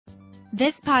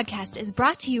This podcast is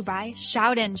brought to you by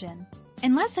Shout Engine.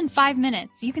 In less than 5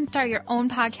 minutes, you can start your own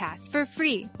podcast for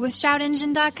free with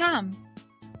shoutengine.com.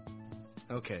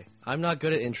 Okay, I'm not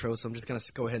good at intros, so I'm just going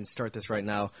to go ahead and start this right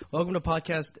now. Welcome to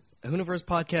Hooniverse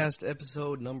Podcast,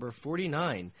 episode number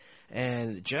 49.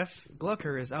 And Jeff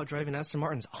Glucker is out driving Aston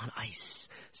Martins on ice.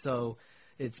 So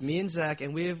it's me and Zach,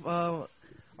 and we have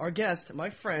our guest, my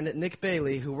friend Nick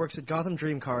Bailey, who works at Gotham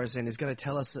Dream Cars and is going to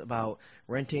tell us about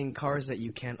renting cars that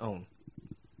you can't own.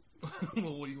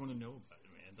 Well, what do you want to know about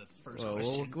it, man? That's the first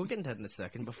question. We'll get into that in a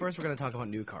second, but first we're going to talk about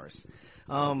new cars.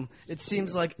 It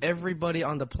seems like everybody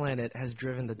on the planet has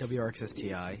driven the WRX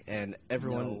STI, and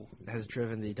everyone has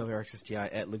driven the WRX STI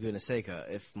at Laguna Seca,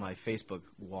 if my Facebook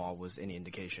wall was any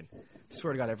indication. I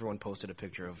swear to God, everyone posted a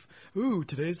picture of, ooh,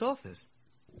 today's office.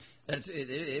 That's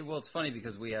it. Well, it's funny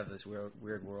because we have this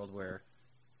weird world where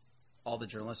all the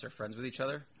journalists are friends with each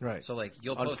other. Right. So, like,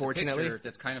 you'll post a picture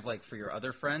that's kind of like for your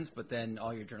other friends, but then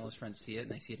all your journalist friends see it,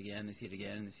 and they see it again, and they see it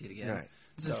again, and they see it again. Right.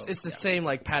 It's the same,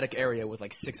 like, paddock area with,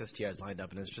 like, 6 STIs lined up,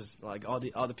 and it's just, like, all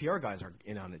the PR guys are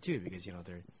in on it, too, because, you know,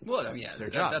 they're their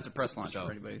job. That's a press launch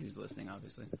for anybody who's listening,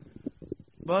 obviously.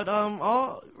 But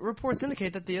all reports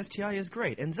indicate that the STI is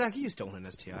great. And, Zach, you used to own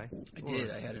an STI. I did.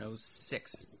 I had an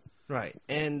 06. Right.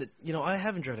 And, you know, I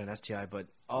haven't driven an STI, but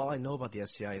all I know about the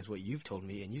STI is what you've told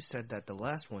me, and you said that the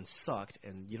last one sucked,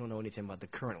 and you don't know anything about the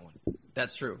current one.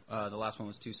 That's true. The last one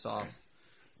was too soft.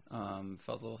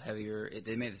 Felt a little heavier.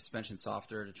 They made the suspension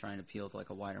softer to try and appeal to, like,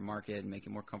 a wider market and make it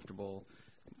more comfortable.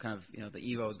 Kind of, you know, the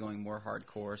Evo is going more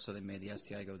hardcore, so they made the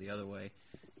STI go the other way.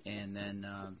 And then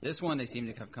this one, they seem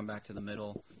to have come back to the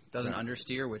middle. Doesn't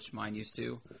understeer, which mine used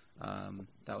to.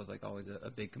 That was, like, always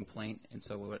a big complaint. And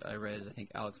so what I read, I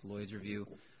think, Alex Lloyd's review,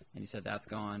 and he said that's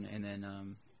gone. And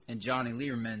then and Johnny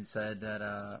Lieberman said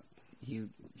that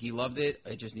he loved it.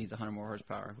 It just needs 100 more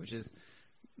horsepower, which is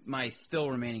my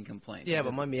still remaining complaint. Yeah,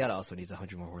 but my Miata also needs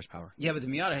 100 more horsepower. Yeah, but the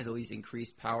Miata has at least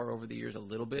increased power over the years a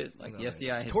little bit. Like, the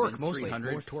STI has torque, been mostly,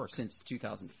 300 more torque. since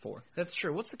 2004. That's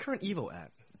true. What's the current Evo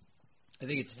at? I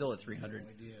think it's still at 300. No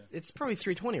idea. It's probably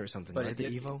 320 or something, But right? The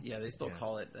Evo? Yeah, they still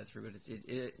call it that,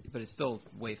 but it's still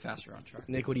way faster on track.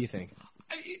 Nick, what do you think?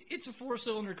 It's a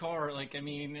 4-cylinder car. Like, I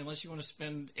mean, unless you want to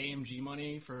spend AMG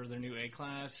money for their new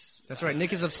A-Class. That's right.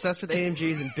 Nick is obsessed with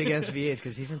AMGs and big-ass V8s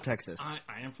because he's from Texas.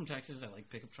 I am from Texas. I like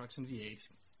pickup trucks and V8s.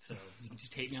 So you can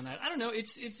just hate me on that. I don't know.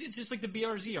 It's just like the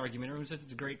BRZ argument. Everyone says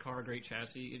it's a great car, great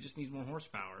chassis. It just needs more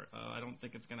horsepower. I don't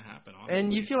think it's going to happen, honestly.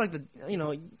 And you feel like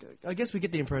I guess we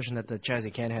get the impression that the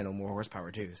chassis can handle more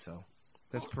horsepower too. So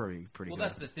that's pretty good. Well,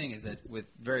 that's the thing is that with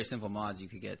very simple mods, you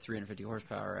could get 350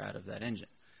 horsepower out of that engine.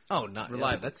 Oh, not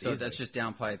reliable. Yeah, that's just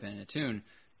downpipe and a tune.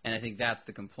 And I think that's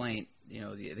the complaint. You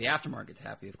know, the aftermarket's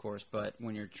happy, of course, but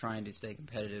when you're trying to stay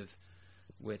competitive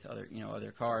with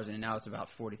other cars, and now it's about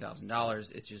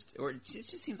 $40,000. It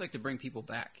just seems like to bring people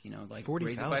back, like 40,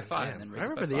 raise it by 5, and then raise it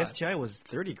by 5. I remember the STI was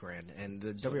 $30,000 and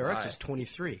the WRX was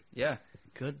 $23,000. Yeah,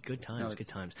 good times, good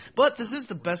times. But this is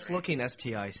the best looking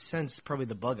STI since probably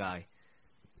the Bug Eye.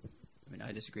 I mean,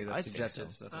 I disagree. That's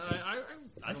suggestive. So. That's okay.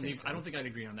 I don't think I'd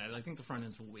agree on that. I think the front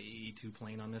end's way too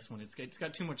plain on this one. It's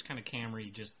got too much kind of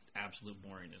Camry, just absolute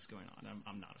boringness going on.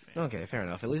 I'm not a fan. Okay, fair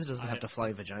enough. At least it doesn't have the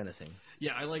flying vagina thing.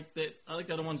 Yeah, I like that. I like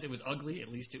the other ones. It was ugly. At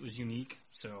least it was unique.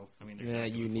 So I mean,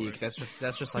 unique. That's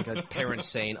just like a parent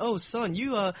saying, "Oh, son,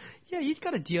 you've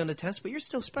got a D on the test, but you're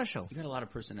still special. You got a lot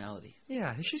of personality."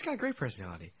 Yeah, she's got a great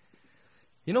personality.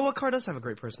 You know what car does have a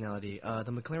great personality?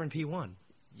 The McLaren P1.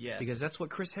 Yes. Because that's what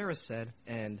Chris Harris said,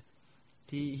 and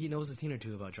he knows a thing or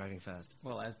two about driving fast.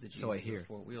 Well, as the Jesus so I hear. Of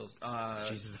 4 wheels.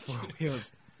 Jesus of 4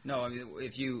 wheels. No, I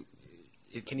mean,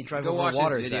 can you drive go over watch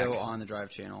water, this video Zach? on the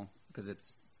Drive channel, because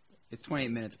it's 28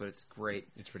 minutes, but it's great.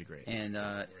 It's pretty great. And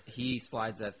he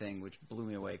slides that thing, which blew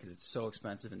me away because it's so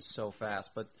expensive and so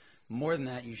fast. But more than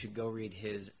that, you should go read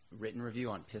his written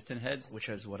review on piston heads. Which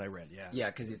is what I read, yeah. Yeah,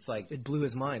 because it's like... It blew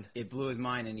his mind. It blew his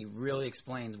mind, and he really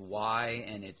explains why,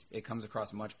 and it comes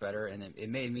across much better. And it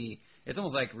made me... It's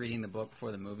almost like reading the book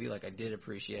before the movie. Like, I did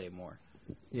appreciate it more.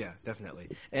 Yeah, definitely.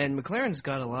 And McLaren's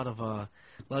got a lot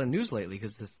of news lately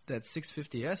because that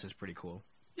 650S is pretty cool.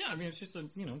 Yeah, I mean, it's just a,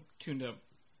 tuned up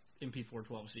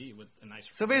MP412C with a nice...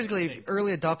 So basically,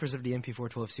 early adopters of the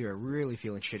MP412C are really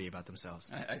feeling shitty about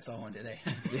themselves. I saw one today.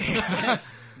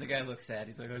 The guy looks sad.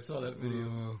 He's like, I saw that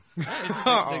video.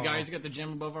 The guy's got the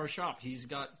gem above our shop. He's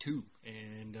got 2,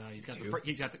 and he's got the first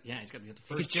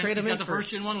gen. He's got the first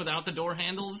gen one without the door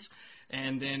handles,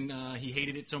 and then he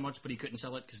hated it so much, but he couldn't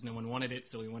sell it because no one wanted it,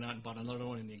 so he went out and bought another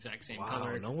one in the exact same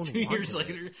color. No one 2 years wanted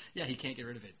later, he can't get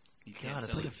rid of it. God,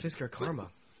 it's like a Fisker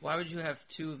Karma. Why would you have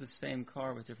 2 of the same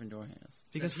car with different door handles?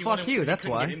 Because fuck you, that's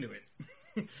why. Get into it.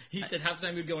 He said half the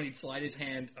time he'd go and he'd slide his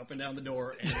hand up and down the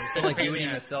door. And so like you wouldn't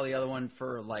even sell the other one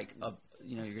for like a,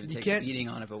 you're going to take a beating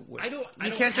on if it would. I don't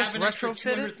just have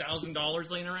retrofit it.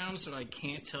 $200,000 laying around, so I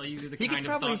can't tell you the kind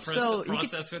of thought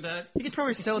process with that. You could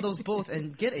probably sell those both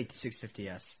and get a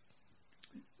 650S.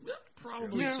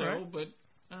 Probably but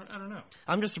I don't know.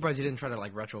 I'm just surprised he didn't try to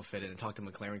like retrofit it and talk to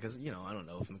McLaren because I don't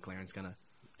know if McLaren's gonna.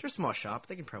 They're a small shop.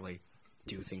 They can probably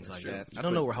do things like that. I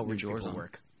don't know how rich people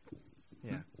work.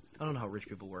 Yeah. I don't know how rich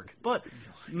people work. But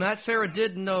Matt Farah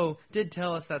did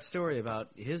tell us that story about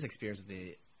his experience with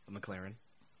the McLaren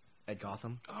at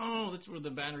Gotham. Oh, that's where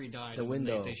the battery died. The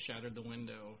window. They shattered the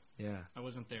window. Yeah. I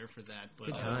wasn't there for that. But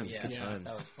good times. That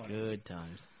was funny. Good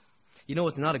times. You know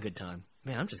what's not a good time?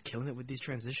 Man, I'm just killing it with these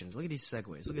transitions. Look at these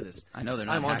segues. Look at this. I know they're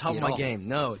not. I'm on top of my game.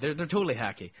 No, they're totally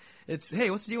hacky. It's, hey,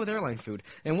 what's the deal with airline food?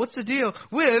 And what's the deal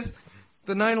with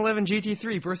the 911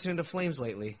 GT3 bursting into flames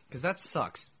lately? Because that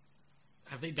sucks.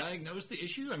 Have they diagnosed the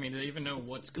issue? I mean, do they even know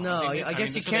what's causing it? I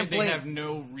guess you can't blame... They have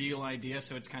no real idea,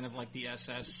 so it's kind of like the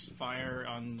SS fire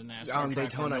on the NASCAR on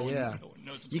Daytona, no yeah.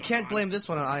 You can't blame this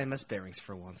one on IMS bearings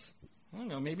for once. I don't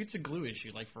know. Maybe it's a glue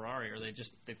issue like Ferrari, or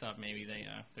they thought maybe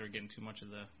they were getting too much of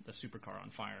the supercar on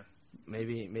fire.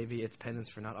 Maybe it's penance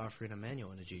for not offering a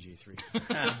manual in a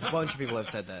GG3. A bunch of people have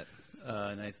said that.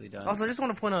 Nicely done. Also, I just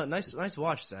want to point out, nice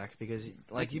watch, Zach, because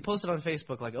like you posted on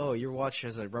Facebook, like, oh, your watch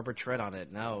has a rubber tread on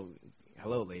it. Now,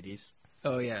 hello, ladies.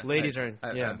 Oh yeah, ladies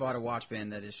I bought a watch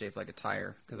band that is shaped like a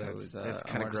tire because I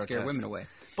wanted to scare women away.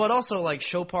 But also, like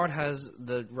Chopard has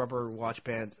the rubber watch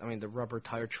band. I mean, the rubber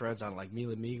tire treads on like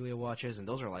Mila Miglia watches, and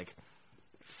those are like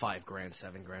 $5,000,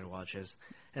 $7,000 watches.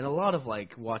 And a lot of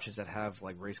like watches that have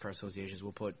like race car associations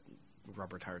will put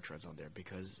rubber tire treads on there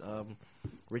because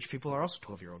rich people are also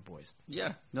 12-year-old boys.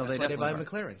 Yeah, no, that's why they buy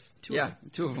McLarens. Two of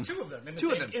them. Two of them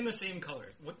in the same color.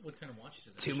 What kind of watches are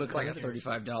they? Two McLarens.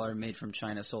 Like a $35 made from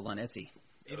China sold on Etsy.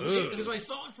 Because I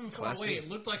saw it from far away, it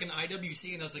looked like an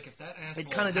IWC, and I was like, if that asshole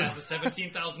has a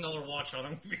 $17,000 watch on,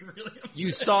 I'm going to be really upset.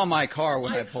 You saw my car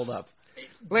when I pulled up.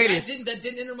 Ladies. That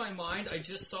didn't enter my mind. I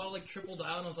just saw like triple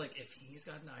dial, and I was like, if he's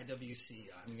got an IWC,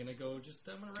 I'm going to go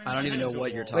I don't even know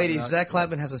what you're talking Ladies, about. Zach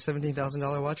Clapman has a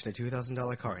 $17,000 watch and a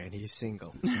 $2,000 car, and he's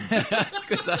single.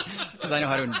 Because I know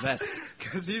how to invest.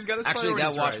 Because he's got his Actually,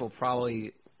 that watch will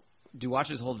probably... Do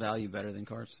watches hold value better than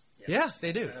cars? Yes. Yeah,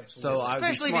 they do. Absolutely. So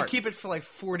especially if you keep it for like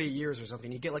 40 years or something,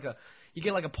 you get like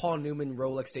a Paul Newman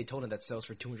Rolex Daytona that sells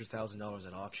for $200,000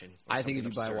 at auction. I think if you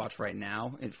buy a watch right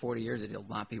now, in 40 years, it'll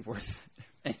not be worth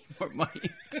any more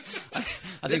money.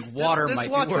 I think water might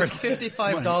be worth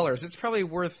 $55. Money. It's probably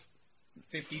worth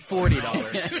 $40.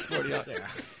 $40.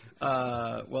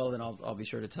 Yeah. Well, then I'll be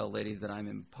sure to tell ladies that I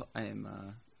am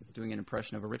doing an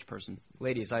impression of a rich person.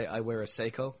 Ladies, I wear a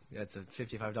Seiko. That's a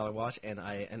 $55 watch, and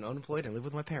I am unemployed and live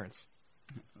with my parents.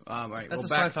 All right. That's a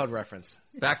Seinfeld reference.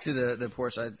 Back to the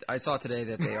Porsche. I saw today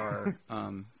that they are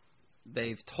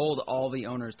they've told all the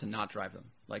owners to not drive them.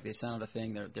 Like they sent out a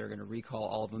thing. They're going to recall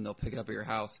all of them. They'll pick it up at your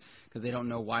house because they don't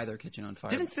know why they're catching on fire.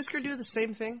 Didn't Fisker do the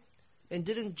same thing? And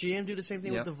didn't GM do the same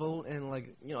thing with the Volt? And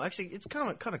like, actually, it's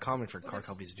kind of common for car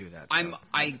companies to do that. So.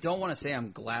 I don't want to say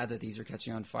I'm glad that these are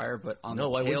catching on fire, but on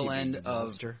the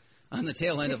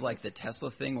tail end of like the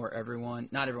Tesla thing, where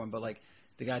not everyone, but like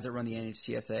the guys that run the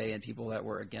NHTSA and people that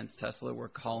were against Tesla were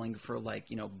calling for like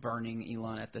burning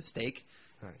Elon at the stake.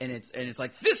 Right. And it's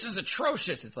like, this is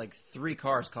atrocious. It's like 3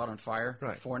 cars caught on fire,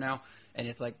 4 now, and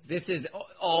it's like this is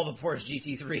all the Porsche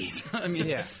GT3s. I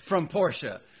mean, from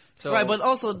Porsche. So, right, but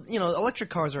also, electric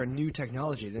cars are a new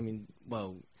technology. I mean,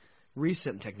 well,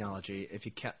 recent technology if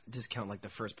you discount like the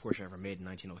first Porsche ever made in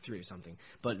 1903 or something.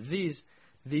 But these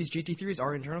GT3s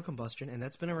are internal combustion, and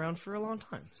that's been around for a long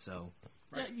time. So.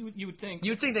 Right. Yeah, you would think.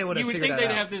 You would think they would have figured that out. You would think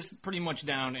they'd have this pretty much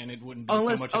down, and it wouldn't be so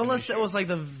much of an Unless issue. it was like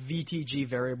the VTG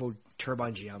variable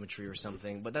turbine geometry or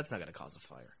something, but that's not going to cause a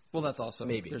fire. Well, that's also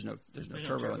maybe there's no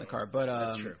turbo in the car, but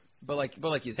that's true. But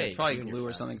like you said, it's probably glue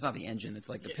or something. It's not the engine; it's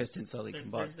like the piston slowly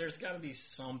combust. There's got to be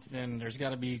something. There's got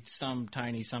to be some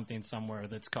tiny something somewhere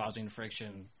that's causing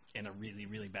friction in a really,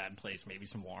 really bad place. Maybe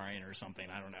some wiring or something.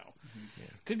 I don't know. Mm-hmm. Yeah.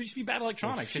 Could just be bad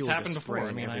electronics. It's happened before.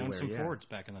 I mean, I owned some Fords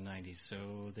back in the 90s,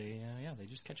 so they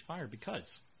just catch fire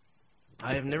because.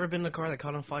 I have never been in a car that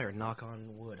caught on fire. Knock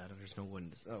on wood. There's no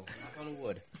wood. Oh, knock on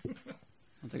wood.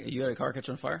 You had a car catch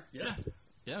on fire? Yeah.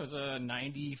 Yeah, it was a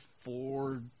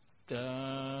 94. It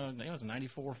was a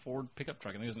 94 Ford pickup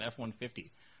truck. I think it was an F-150,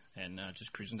 and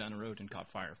just cruising down the road and caught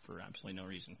fire for absolutely no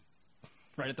reason.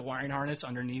 Right at the wiring harness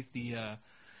underneath the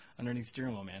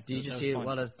steering wheel, man. Did you see a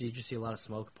lot of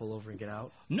smoke pull over and get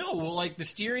out? No, well, like the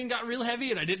steering got real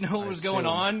heavy, and I didn't know what was going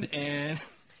on, and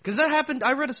because that happened.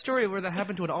 I read a story where that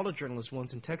happened to an auto journalist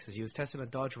once in Texas. He was testing a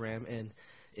Dodge Ram, and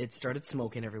it started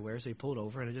smoking everywhere, so he pulled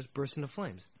over and it just burst into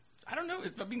flames. I don't know.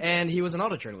 And he was an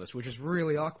auto journalist, which is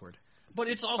really awkward. But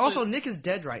it's also Nick is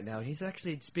dead right now, and he's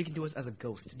actually speaking to us as a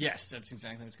ghost. Yes, that's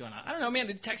exactly what's going on. I don't know, man.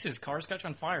 It's Texas. Cars catch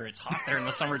on fire. It's hot there in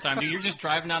the summertime, dude. You're just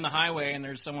driving down the highway, and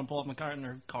there's someone pull up in the car, and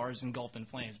their car's engulfed in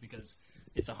flames because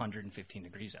it's 115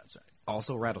 degrees outside.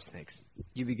 Also, rattlesnakes.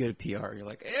 You'd be good at PR. You're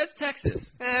like, it's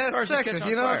Texas. It's Texas.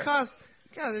 You know,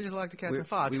 God, they just like to catch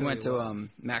fire. We went to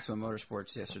Maximum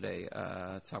Motorsports yesterday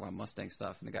to talk about Mustang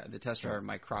stuff, and the test driver,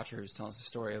 Mike Crotcher, was telling us the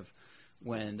story of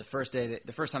when the first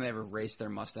time they ever raced their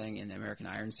Mustang in the American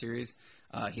Iron Series,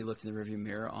 he looked in the rearview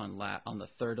mirror on the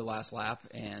third to last lap,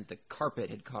 and the carpet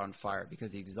had caught on fire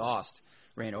because the exhaust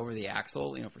ran over the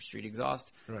axle, for street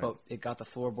exhaust, but it got the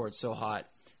floorboard so hot.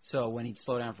 So when he'd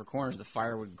slow down for corners, the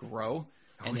fire would grow,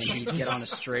 and then he'd get on a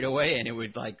straightaway, and it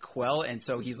would quell. And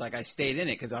so he's like, I stayed in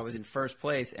it because I was in first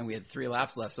place, and we had 3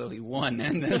 laps left, so he won.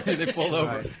 And then they pulled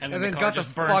over, and then the car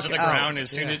just burns to the ground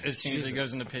as soon as he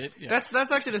goes in the pit. Yeah.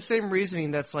 That's actually the same reasoning.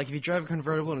 That's like if you drive a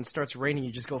convertible and it starts raining,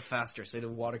 you just go faster so the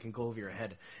water can go over your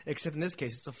head. Except in this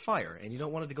case, it's a fire, and you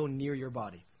don't want it to go near your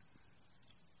body.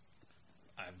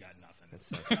 I've got nothing. That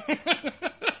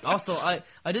sucks. Also,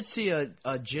 I did see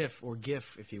a GIF,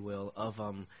 if you will, of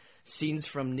scenes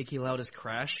from Niki Lauda's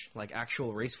crash, like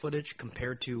actual race footage,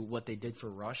 compared to what they did for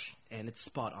Rush, and it's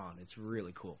spot on. It's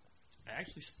really cool. I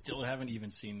actually still haven't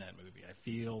even seen that movie. I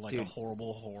feel like a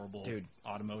horrible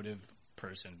automotive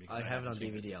person. Because I have it on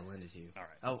DVD. I'll lend it to you. All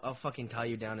right. I'll fucking tie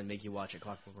you down and make you watch it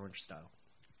Clockwork Orange style.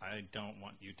 I don't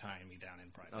want you tying me down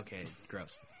in private. Okay,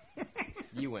 gross.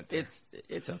 You went there.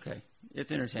 It's okay.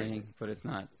 It's entertaining, but it's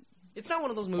not. It's not one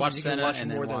of those movies watch you Senna can watch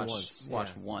and more then than once.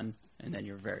 Watch one, and then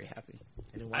you're very happy.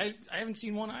 I haven't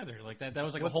seen one either. Like that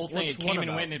was like a whole thing. It came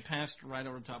and went, and it passed right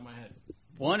over the top of my head.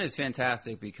 One is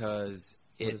fantastic because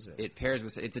it pairs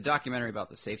with. It's a documentary about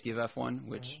the safety of F1,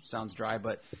 which sounds dry,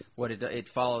 but what it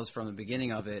follows from the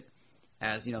beginning of it,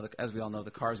 as you know, as we all know,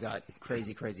 the cars got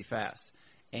crazy fast,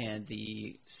 and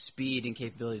the speed and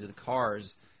capabilities of the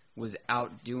cars was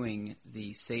outdoing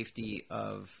the safety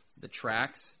of the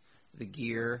tracks, the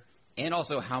gear, and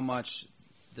also how much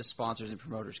the sponsors and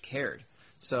promoters cared.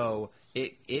 So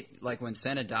it like when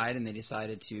Senna died and they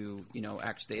decided to,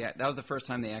 actually that was the first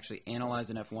time they actually analyzed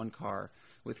an F1 car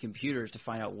with computers to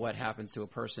find out what happens to a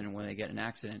person when they get in an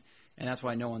accident. And that's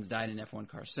why no one's died in an F1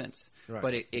 car since. Right.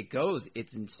 But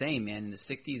it's insane, man. In the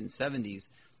 60s and 70s,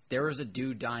 there was a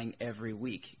dude dying every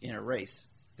week in a race.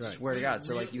 Right. Swear to God.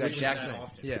 So like you got Jackson.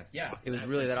 Yeah. It was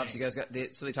really that often. You guys got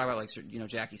so they talk about like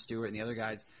Jackie Stewart and the other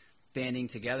guys banding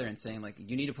together and saying like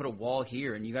you need to put a wall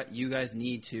here and you guys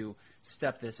need to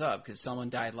step this up because someone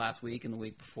died last week and the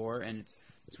week before and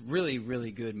it's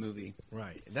really good movie.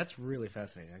 Right. That's really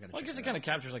fascinating. I guess it kind of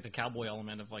captures like the cowboy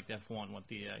element of like F1, what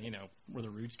the where the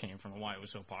roots came from and why it was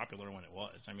so popular when it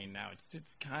was. I mean now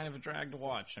it's kind of a drag to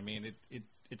watch. I mean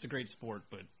it's a great sport,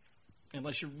 but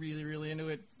unless you're really into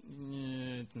it,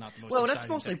 it's not the most Well, that's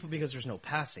mostly because there's no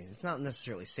passing. It's not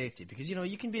necessarily safety. Because,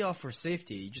 you can be all for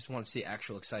safety. You just want to see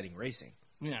actual exciting racing.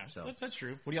 Yeah, so that's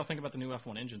true. What do y'all think about the new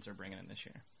F1 engines they're bringing in this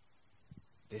year?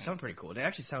 They sound pretty cool. They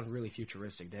actually sound really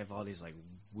futuristic. They have all these, like,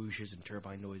 whooshes and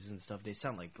turbine noises and stuff. They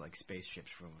sound like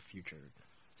spaceships from a future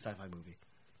sci-fi movie.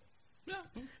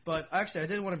 Yeah. But, actually, I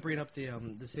did want to bring up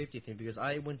the safety thing because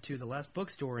I went to the last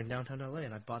bookstore in downtown L.A.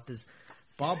 and I bought this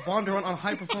Bob Bondurant on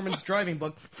High Performance Driving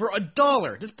book for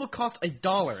 $1. This book cost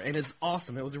 $1, and it's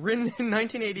awesome. It was written in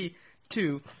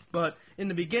 1982, but in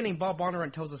the beginning, Bob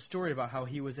Bondurant tells a story about how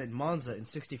he was in Monza in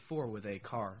 '64 with a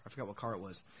car. I forgot what car it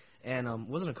was, and it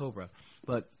wasn't a Cobra,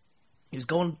 but he was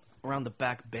going around the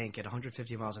back bank at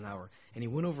 150 miles an hour, and he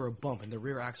went over a bump, and the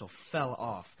rear axle fell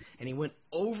off, and he went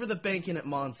over the bank in at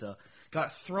Monza,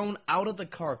 got thrown out of the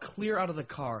car, clear out of the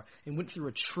car, and went through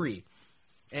a tree.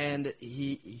 And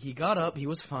he got up, he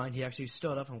was fine, he actually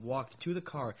stood up and walked to the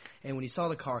car, and when he saw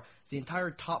the car, the entire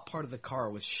top part of the car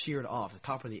was sheared off, the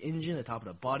top of the engine, the top of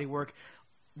the bodywork.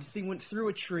 The thing went through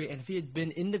a tree, and if he had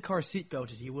been in the car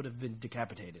seatbelted, he would have been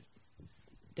decapitated.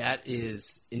 That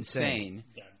is insane.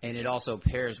 Yeah. And it also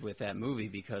pairs with that movie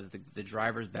because the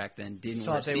drivers back then didn't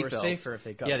wear seatbelts. They were safer if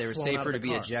they got they were safer to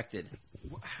be ejected.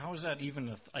 How is that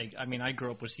even I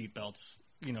grew up with seatbelts.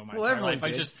 My entire life.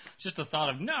 Did. Just the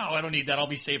thought of, no, I don't need that. I'll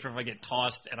be safer if I get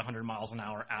tossed at 100 miles an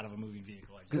hour out of a moving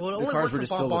vehicle. The cars were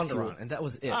just filled with fuel. And that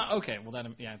was it. Okay, well,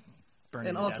 then, yeah.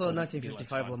 And also a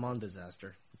 1955 Le Mans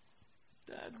disaster.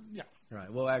 Yeah.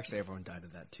 Right, well, actually, everyone died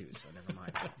of that, too, so never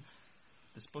mind.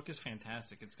 This book is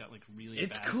fantastic. It's got,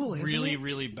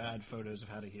 really bad photos of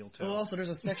how to heel toe. Well, also, there's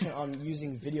a section on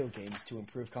using video games to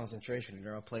improve concentration, and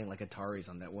they're all playing like Ataris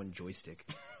on that one joystick.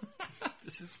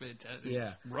 This is fantastic.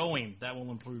 Yeah. Rowing, that will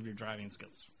improve your driving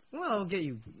skills. Well, it'll get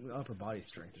you upper body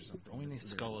strength or something. Growing a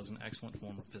skull is an excellent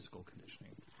form of physical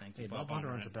conditioning. Thank you, Hey, Bob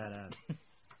Bondurant's a badass.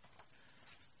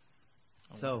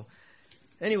 Oh, So,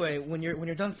 anyway, when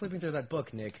you're done flipping through that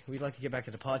book, Nick, we'd like to get back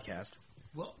to the podcast.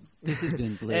 well, This has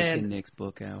been Blake and Nick's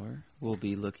Book Hour. We'll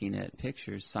be looking at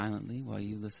pictures silently while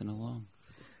you listen along.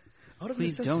 Out of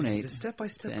Please necessity, donate the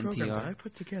step-by-step to program NPR. that I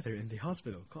put together in the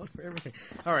hospital called for everything.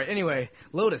 All right, anyway,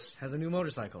 Lotus has a new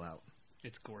motorcycle out.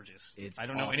 it's gorgeous. It's I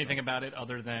don't know awesome. anything about it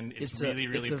other than it's a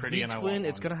really pretty, V-twin. and I want one.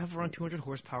 It's going to have around 200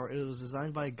 horsepower. It was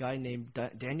designed by a guy named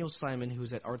Daniel Simon,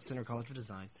 who's at Art Center College of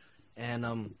Design,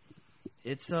 and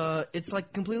it's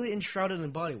like completely enshrouded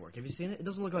in bodywork. Have you seen it? It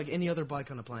doesn't look like any other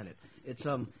bike on the planet. It's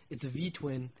a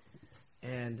V-twin,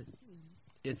 and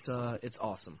it's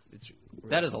awesome. It's really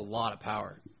That is a lot of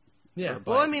power. yeah. for a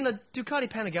Well, I bike. mean, a Ducati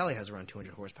Panigale has around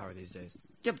 200 horsepower these days.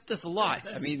 Yeah, but that's a lot.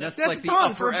 That's- I mean, that's that's like the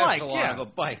ton for upper a bike, echelon yeah. of a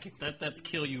bike. That's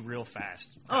kill you real fast.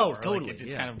 Oh, power. totally, It's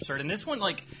yeah. kind of absurd. And this one,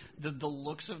 like the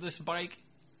looks of this bike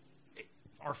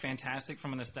are fantastic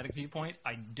from an aesthetic viewpoint.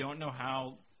 I don't know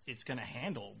how it's going to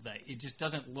handle that. It just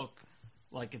doesn't look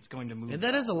like it's going to move. And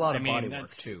that is a lot of I mean, bodywork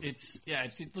that's- too.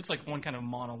 It looks like one kind of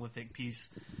monolithic piece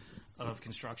of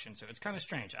construction. So it's kind of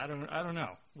strange. I don't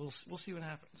know. We'll see what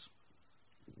happens.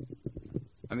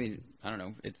 I mean, I don't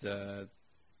know. It's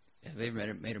have they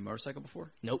ever made a motorcycle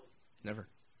before? Nope, never.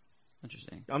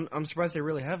 Interesting. I'm surprised they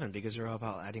really haven't because they're all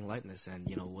about adding lightness and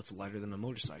what's lighter than a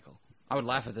motorcycle. I would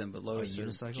laugh at them, but Lotus are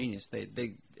unicycle? genius.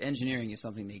 They engineering is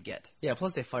something they get. Yeah,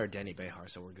 plus they fired Danny Behar,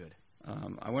 so we're good.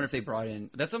 I wonder if they brought in.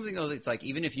 That's something though. That's like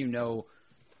even if they know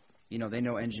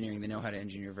engineering, they know how to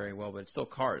engineer very well, but it's still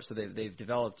cars. So they've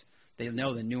developed. They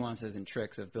know the nuances and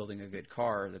tricks of building a good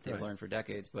car that they've Right. learned for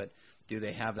decades. But do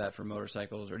they have that for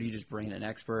motorcycles, or do you just bring in an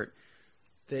expert?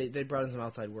 They brought in some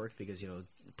outside work because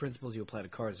principles you apply to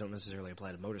cars don't necessarily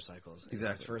apply to motorcycles, and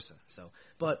Exactly. vice versa. So,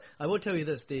 but I will tell you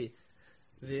this: the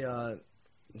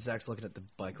Zach's looking at the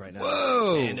bike right now.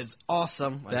 Whoa! And it's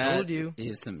awesome. I That told you.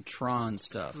 is some Tron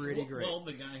stuff. Pretty great. Well,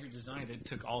 the guy who designed it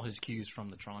took all his cues from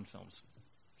the Tron films.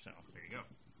 So there you go.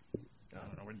 I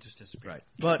don't know. It just disappeared. Right.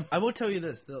 But I will tell you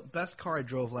this: the best car I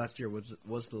drove last year was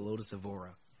the Lotus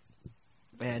Evora,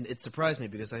 and it surprised me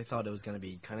because I thought it was going to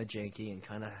be kind of janky and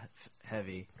kind of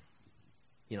heavy,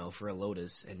 for a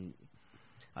Lotus, and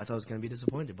I thought I was going to be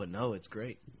disappointed. But no, it's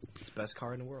great. It's the best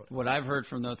car in the world. What I've heard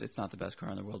from those, it's not the best car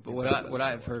in the world, but It's not the best what car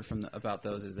in I've the world. heard from about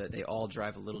those is that they all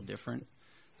drive a little different.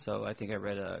 So I think I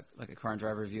read a car and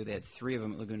driver review. They had 3 of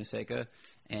them at Laguna Seca,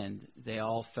 and they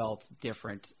all felt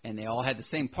different, and they all had the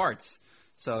same parts.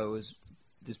 So it was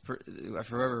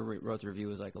whoever wrote the review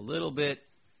was like a little bit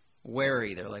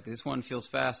wary. They're like, this one feels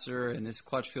faster, and this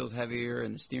clutch feels heavier,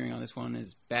 and the steering on this one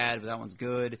is bad, but that one's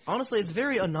good. Honestly, it's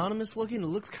very anonymous looking. It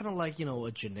looks kind of like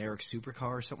a generic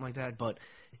supercar or something like that, but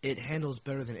it handles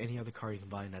better than any other car you can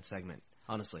buy in that segment.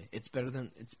 Honestly, it's better than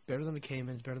the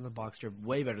Cayman, it's better than the Boxster,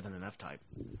 way better than an F-Type.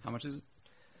 How much is it?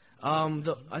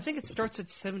 I think it starts at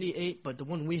 78, but the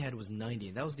one we had was 90,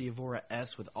 and that was the Evora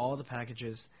S with all the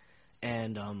packages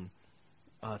and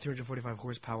 345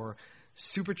 horsepower,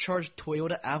 supercharged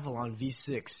Toyota Avalon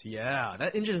V6. Yeah,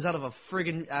 that engine is out of a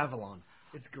friggin' Avalon.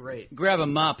 It's great. Grab a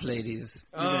mop, ladies.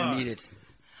 You're gonna need it.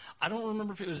 I don't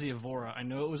remember if it was the Evora. I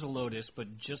know it was a Lotus,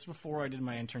 but just before I did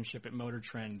my internship at Motor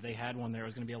Trend, they had one there. It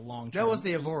was going to be a long-term. That was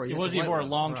the Evora. It Yeah, was the white Evora one.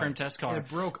 long-term Right. test car. And it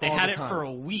broke They all had the it time. for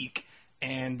a week,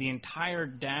 and the entire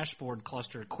dashboard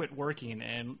cluster quit working,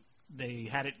 and they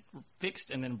had it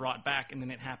fixed and then brought back, and then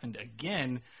it happened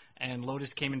again, and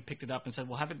Lotus came and picked it up and said,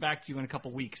 we'll have it back to you in a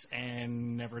couple weeks,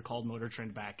 and never called Motor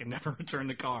Trend back and never returned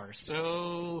the car.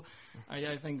 So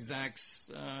I think Zach's,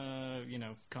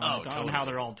 comment on totally. how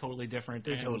they're all totally different.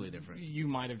 They're and totally different. You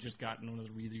might have just gotten one of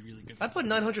the really, really good I put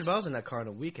 900 miles in that car in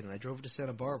a weekend, and I drove it to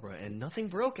Santa Barbara, and nothing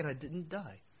broke, and I didn't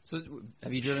die. So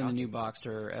have you driven the new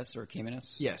Boxster S or Cayman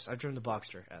S? Yes, I've driven the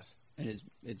Boxster S. And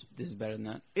this is better than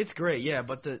that? It's great, yeah,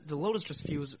 but the Lotus just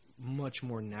feels much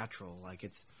more natural. Like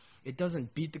it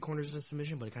doesn't beat the corners into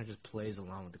submission, but it kind of just plays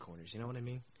along with the corners. You know what I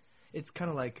mean? It's kind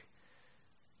of like,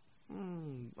 I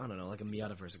don't know, like a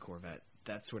Miata versus a Corvette.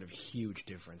 That sort of huge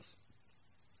difference.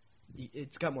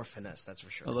 It's got more finesse, that's for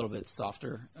sure. A little bit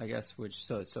softer, I guess,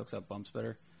 so it soaks up bumps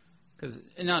better.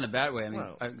 Not in a bad way. I mean,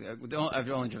 Well- I've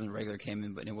only driven the regular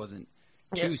Cayman, but it wasn't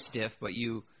too stiff. But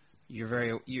you're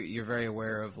very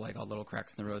aware of like all little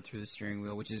cracks in the road through the steering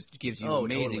wheel, which gives you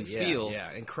amazing totally. feel.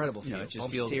 Yeah, incredible feel. It just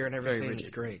Bump feels steer and very everything. rigid. It's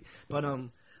great. But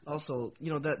also,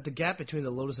 that the gap between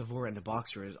the Lotus Evora and the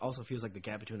Boxster also feels like the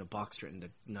gap between a Boxster and the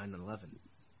 911.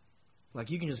 Like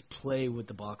you can just play with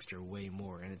the Boxster way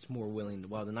more, and it's more willing.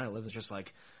 While the 911 is just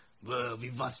like, well, we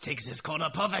must take this corner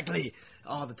perfectly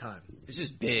all the time. It's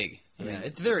just big. I Yeah, mean,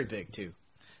 it's very big too.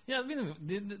 Yeah, I mean,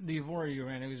 the Evora you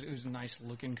ran, it was a nice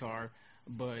looking car,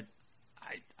 but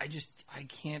I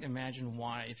can't imagine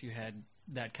why, if you had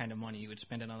that kind of money, you would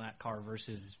spend it on that car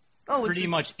versus pretty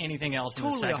much anything else in the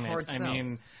segment. Totally a hard sell. I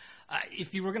mean,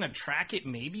 if you were going to track it,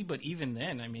 maybe, but even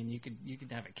then, I mean, you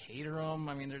could have a Caterham.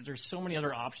 I mean, there's so many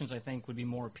other options I think would be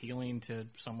more appealing to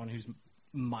someone who's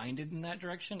minded in that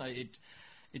direction.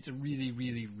 It's a really,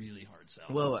 really, really hard sell.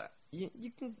 Well,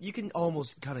 you can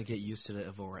almost kind of get used to the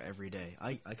Evora every day.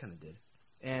 I kind of did,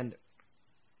 and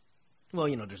well,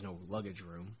 there's no luggage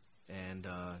room, and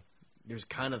there's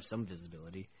kind of some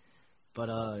visibility, but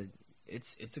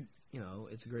it's a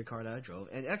it's a great car that I drove.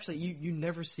 And actually, you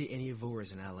never see any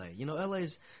Evoras in LA.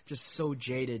 LA's just so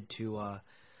jaded to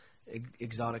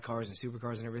exotic cars and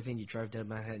supercars and everything. You drive down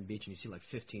Manhattan Beach and you see like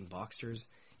 15 Boxsters.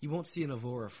 You won't see an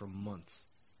Evora for months.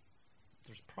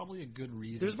 There's probably a good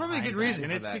reason. There's probably a good reason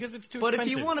and for it's that. Because it's too but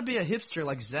expensive. If you want to be a hipster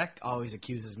like Zach always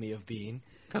accuses me of being,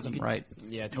 because I'm right.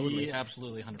 Yeah, totally. Yeah,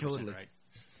 absolutely, 100% totally. Right.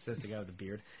 Says the guy with the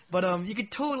beard. But you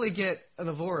could totally get an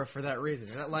Evora for that reason,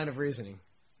 that line of reasoning.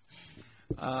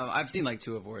 I've seen like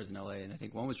 2 Evoras in LA, and I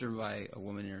think one was driven by a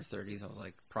woman in her 30s. I was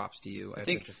like, props to you. That's I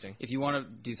think interesting. If you want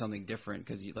to do something different,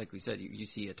 because like we said, you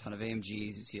see a ton of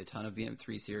AMGs, you see a ton of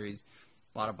BM3 Series,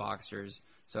 a lot of Boxsters.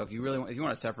 So if you want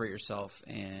to separate yourself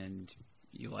and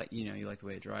you like the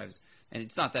way it drives, and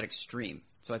it's not that extreme.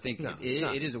 So I think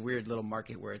it is a weird little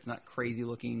market where it's not crazy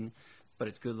looking, but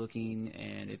it's good looking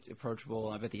and it's approachable.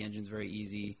 I bet the engine's very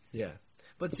easy. Yeah.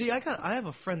 But see, I have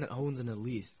a friend that owns an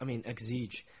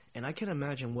Exige, and I can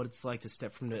imagine what it's like to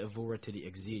step from the Evora to the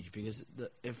Exige, because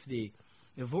if the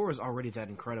Evora is already that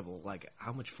incredible, like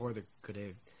how much farther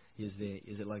is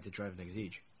it like to drive an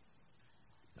Exige?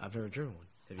 I've never driven one.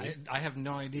 Have you? I have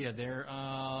no idea.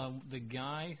 The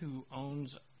guy who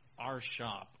owns our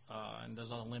shop and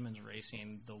does all the Lemons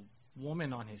racing, the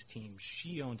woman on his team,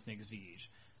 she owns an Exige.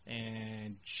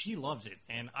 And she loves it,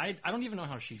 and I don't even know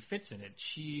how she fits in it.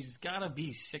 She's got to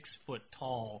be 6 foot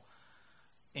tall,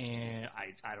 and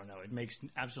I don't know. It makes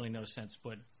absolutely no sense,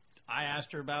 but I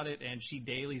asked her about it, and she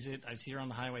dailies it. I see her on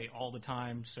the highway all the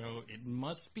time, so it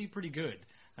must be pretty good.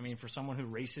 I mean, for someone who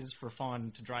races for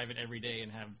fun to drive it every day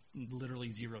and have literally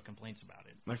 0 complaints about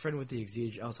it. My friend with the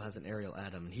Exige also has an Ariel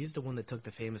Atom, and he's the one that took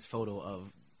the famous photo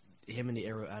of him and the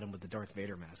Ariel Atom with the Darth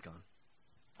Vader mask on.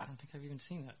 I don't think I've even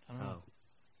seen that. I don't know.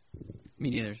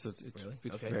 Me neither, so it's really?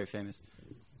 Okay. Very famous.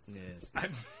 Yes.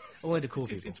 Only the cool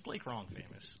people. It's Blake Rong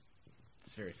famous.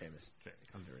 It's very famous.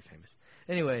 I'm very famous.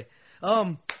 Anyway,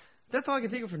 that's all I can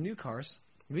think of for new cars.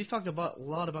 We've talked a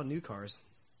lot about new cars.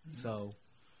 So,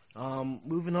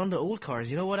 moving on to old cars.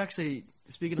 You know what, actually,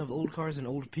 speaking of old cars and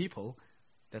old people,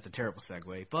 that's a terrible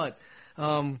segue, but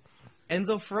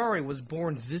Enzo Ferrari was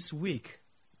born this week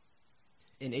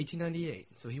in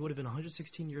 1898, so he would have been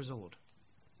 116 years old.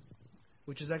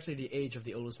 Which is actually the age of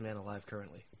the oldest man alive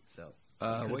currently. So,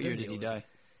 what year did he die?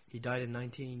 He died in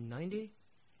 1990.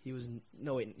 He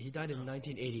died in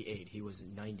 1988. He was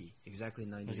 90, exactly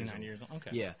 90. Was he 90 years old?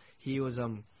 Okay. Yeah, he was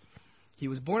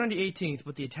born on the 18th,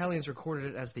 but the Italians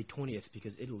recorded it as the 20th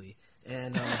because Italy.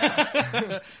 And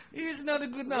it's not a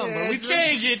good number. Yeah, we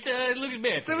changed it. It looks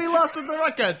better. So we lost in the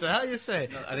records. How you say?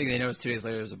 I think they noticed 2 days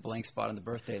later there was a blank spot on the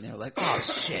birthday, and they were like, "Oh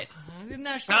shit!"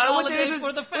 National holiday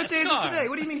for the fast What day is it today?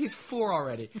 What do you mean he's 4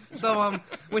 already? So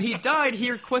when he died, he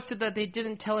requested that they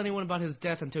didn't tell anyone about his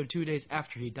death until 2 days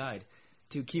after he died,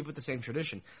 to keep with the same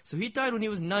tradition. So he died when he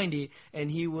was 90,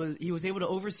 and he was able to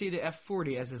oversee the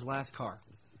F40 as his last car,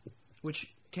 which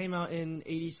came out in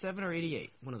 87 or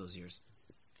 88, one of those years.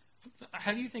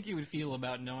 How do you think he would feel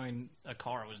about knowing a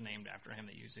car was named after him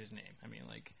that used his name? I mean,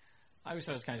 like, I always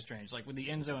thought it was kind of strange. Like, with the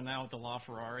Enzo and now with the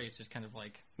LaFerrari, it's just kind of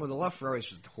like... Well, the LaFerrari is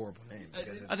just a horrible name.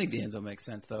 I think the Enzo makes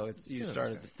sense, though. You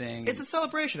started the thing. It's a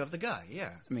celebration of the guy, yeah.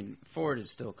 I mean, Ford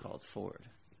is still called Ford.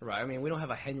 Right, I mean, we don't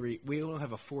have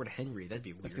a Ford Henry. That'd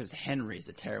be weird. That's because Henry's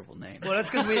a terrible name. Well,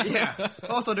 that's because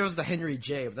Also, there was the Henry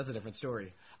J, but that's a different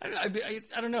story. I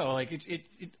don't know. Like,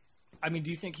 I mean,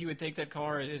 do you think he would take that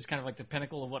car as kind of like the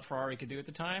pinnacle of what Ferrari could do at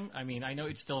the time? I mean, I know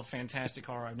it's still a fantastic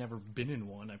car. I've never been in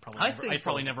one. I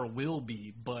probably never will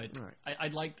be. But right. I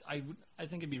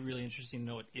think it'd be really interesting to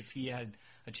know if he had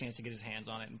a chance to get his hands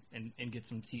on it and get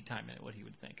some seat time in it, what he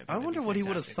would think. I wonder what he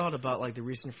would have thought about like the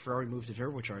recent Ferrari move to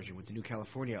turbocharging with the new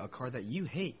California, a car that you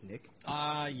hate, Nick.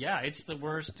 Yeah, it's the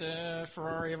worst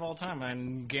Ferrari of all time. I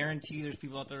guarantee there's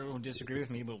people out there who will disagree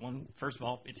with me, but first of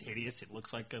all, it's hideous. It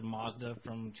looks like a Mazda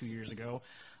from 2 years ago.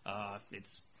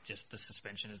 It's just the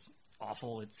suspension is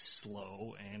awful. It's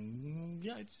slow, and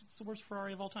yeah, it's the worst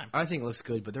Ferrari of all time. I think it looks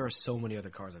good, but there are so many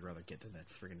other cars I'd rather get than that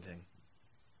friggin' thing.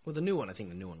 Well, the new one, I think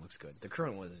the new one looks good. The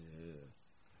current one is...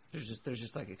 There's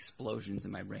just like explosions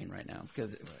in my brain right now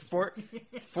because for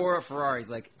Ferraris,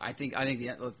 like I think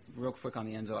look, real quick on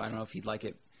the Enzo, I don't know if he'd like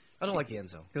it. I don't like the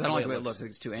Enzo because I don't like the way it looks.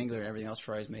 It's too angular. Everything else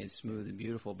Ferrari's made is smooth and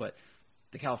beautiful, but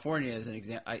the California is an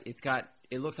example.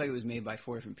 It looks like it was made by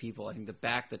 4 different people. I think the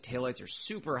taillights are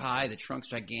super high, the trunk's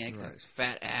gigantic, it's got this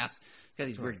fat ass, it's got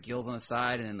these weird gills on the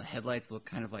side, and then the headlights look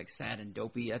kind of like sad and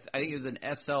dopey. I think it was an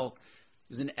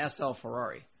SL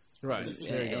Ferrari. Right.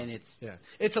 And it's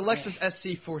a Lexus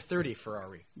SC 430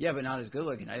 Ferrari. Yeah, but not as good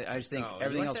looking. I just think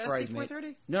everything else Ferrari's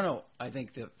made. No. I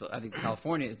think the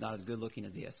California is not as good looking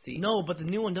as the SC. No, but the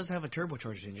new one does have a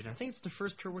turbocharged engine. I think it's the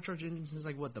first turbocharged engine since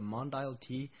the Mondial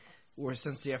T, or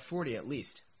since the F40 at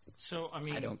least. So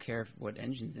I don't care what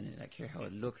engine's in it. I care how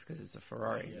it looks because it's a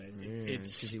Ferrari.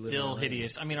 It's still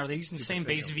hideous. I mean, are they using the same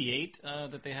base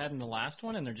V8 that they had in the last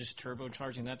one, and they're just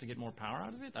turbocharging that to get more power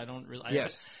out of it? I don't really.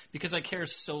 Yes. Because I care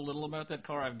so little about that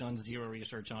car, I've done zero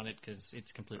research on it because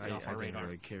it's completely off our radar. I don't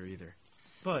really care either.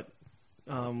 But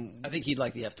I think he'd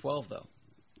like the F12 though.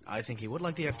 I think he would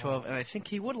like the F12, and I think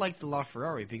he would like the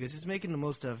LaFerrari because it's making the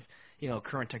most of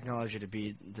current technology to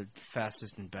be the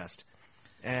fastest and best.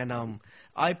 And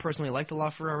I personally like the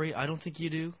LaFerrari. I don't think you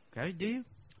do. Okay, do you?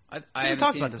 I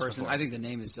haven't seen it in person. I think the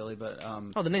name is silly, but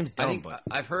the name's dumb.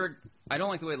 I've heard. I don't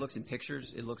like the way it looks in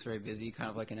pictures. It looks very busy, kind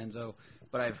of like an Enzo.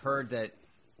 But I've heard that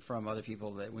from other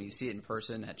people that when you see it in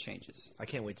person, that changes. I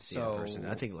can't wait to see it in person.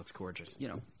 I think it looks gorgeous.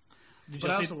 But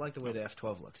I also like the way the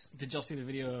F12 looks. Did y'all see the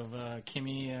video of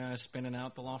Kimi spinning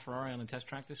out the LaFerrari on the test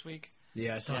track this week?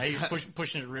 Yeah, I saw he was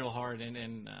pushing it real hard, and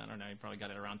I don't know, he probably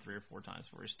got it around 3 or 4 times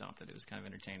before he stopped it. It was kind of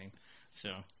entertaining.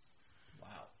 So, wow.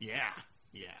 Yeah.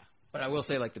 But I will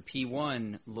say, like, the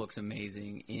P1 looks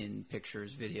amazing in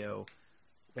pictures, video,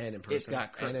 and in person. It's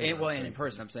got and in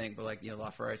person, I'm saying, but like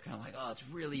LaFerrari's kind of like, oh, it's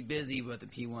really busy, but the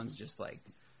P1's just like,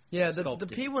 the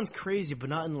P1's crazy, but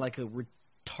not in like a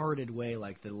retarded way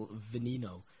like the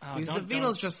Veneno. Because the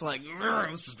Veneno's just like,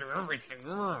 let's just do everything.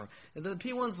 And the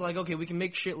P1's like, okay, we can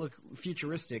make shit look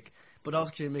futuristic, but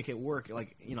also make it work,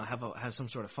 like, have some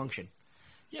sort of function.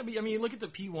 Yeah, but I mean, you look at the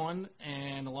P1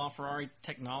 and the LaFerrari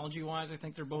technology-wise, I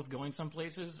think they're both going some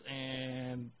places.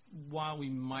 And while we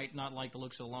might not like the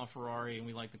looks of the LaFerrari and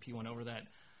we like the P1 over that,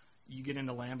 you get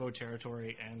into Lambo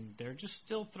territory and they're just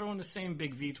still throwing the same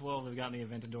big V12 they've got in the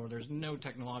Aventador. There's no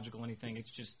technological anything.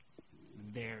 It's just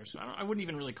there. So I wouldn't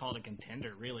even really call it a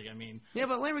contender, really. I mean, yeah,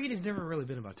 but Lamborghini's never really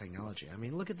been about technology. I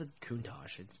mean, look at the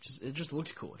Countach. It just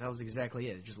looked cool. That was exactly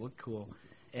it. It just looked cool.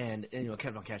 And it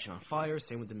kept on catching on fire.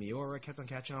 Same with the Miura, kept on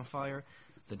catching on fire.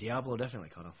 The Diablo definitely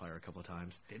caught on fire a couple of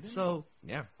times. Did they? So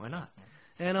yeah, why not?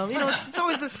 And it's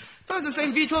always the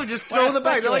same V12 just throw in the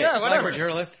back. Like, yeah, whatever. Like we're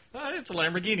journalists. It's a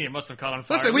Lamborghini. It must have caught on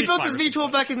fire. Listen, we built this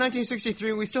V12 back in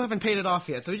 1963. We still haven't paid it off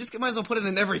yet, so we just might as well put it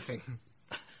in everything.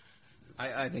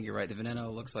 I think you're right. The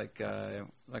Veneno looks like one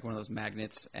of those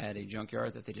magnets at a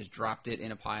junkyard that they just dropped it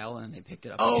in a pile and they picked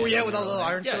it up. Oh yeah, with all the little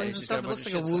iron fillings and stuff. It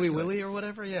looks like a Wooly Willy or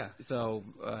whatever. Yeah. So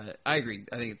I agree.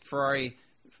 I think Ferrari,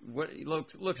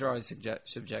 looks are always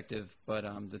subjective, but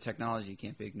the technology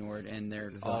can't be ignored, and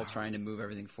they're all trying to move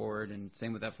everything forward. And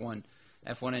same with F1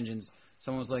 engines.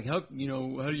 Someone was like, how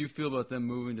do you feel about them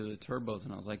moving to the turbos?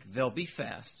 And I was like, they'll be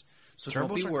fast, so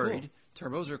don't be worried.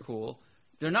 Cool. Turbos are cool.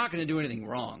 They're not going to do anything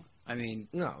wrong. I mean,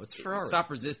 no, it's Ferrari.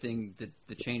 Stop resisting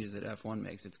the changes that F1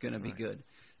 makes. It's going to be good.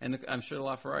 And I'm sure the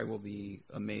LaFerrari will be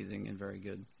amazing and very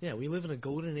good. Yeah, we live in a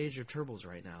golden age of turbos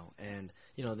right now. And,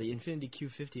 the Infiniti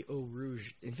Q50 Eau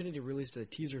Rouge, Infiniti released a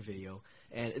teaser video.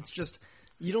 And it's just,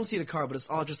 you don't see the car, but it's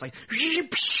all just like,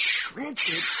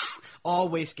 all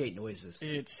wastegate noises.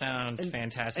 It sounds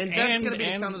fantastic. And that's going to be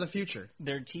the sound of the future.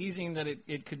 They're teasing that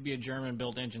it could be a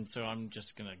German-built engine, so I'm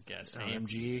just going to guess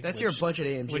AMG. That's your budget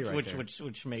AMG right there.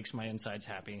 Which makes my insides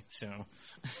happy, so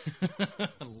I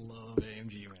love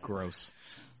AMG. Man. Gross.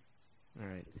 All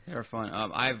right. They're fun.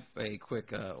 I have a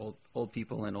quick old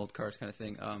people and old cars kind of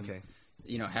thing. Okay.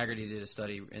 Haggerty did a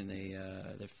study, and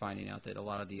they're finding out that a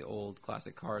lot of the old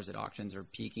classic cars at auctions are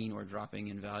peaking or dropping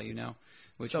in value now.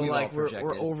 Which so, like,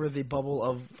 we're over the bubble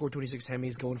of 426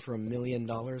 Hemis going for $1 million?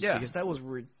 Yeah. Because that was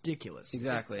ridiculous.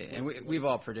 Exactly. And we've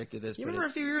all predicted this. You remember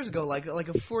a few years ago, like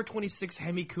a 426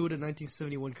 Hemi Cuda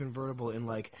 1971 convertible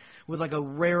with a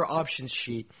rare options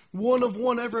sheet. One of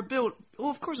one ever built.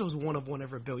 Well, of course it was one of one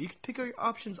ever built. You could pick your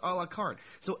options a la carte.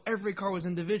 So every car was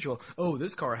individual. Oh,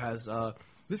 this car had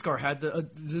the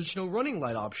additional running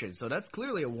light option, so that's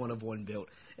clearly a one of one built.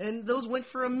 And those went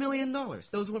for $1 million.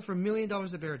 Those went for $1 million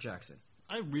at Barrett Jackson.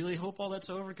 I really hope all that's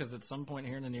over because at some point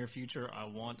here in the near future, I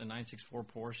want a 964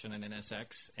 Porsche and an NSX.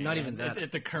 And not even that.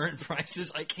 At the current prices,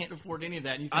 I can't afford any of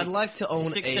that. I'd like to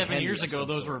own 6-7 years ago,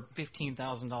 those were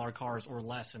 $15,000 cars or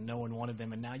less, and no one wanted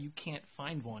them. And now you can't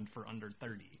find one for under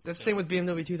 30. That's the same with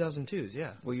BMW 2002s.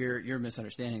 Yeah. Well, you're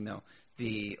misunderstanding though.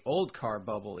 The old car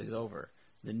bubble is over.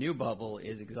 The new bubble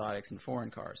is exotics and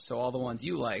foreign cars. So all the ones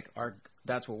you like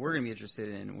that's what we're going to be interested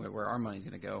in, where our money's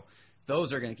going to go.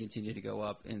 Those are going to continue to go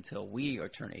up until we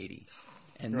turn 80,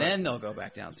 and then they'll go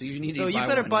back down. So you need. So you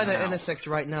better buy the NSX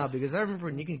right now because I remember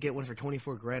when you can get one for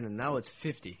 $24,000, and now it's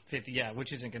 50. 50, yeah,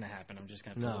 which isn't going to happen. I'm just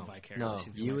going to live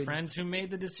vicariously through my friends who made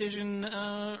the decision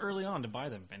early on to buy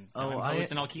them, and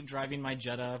I'll keep driving my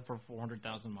Jetta for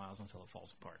 400,000 miles until it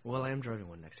falls apart. Well, I am driving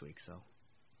one next week, so.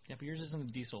 Yeah, but yours isn't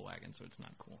a diesel wagon, so it's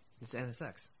not cool. It's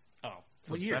NSX. Oh,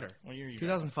 so it's better. What year are you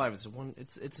 2005 is the one.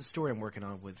 It's a story I'm working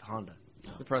on with Honda. So.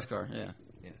 It's the press car, yeah.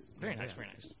 Very nice, very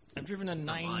nice. I've driven a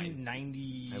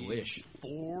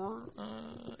 994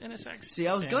 NSX. See,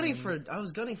 I was gunning for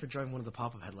driving one of the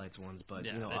pop-up headlights ones, but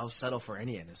I'll settle for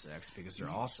any NSX because they're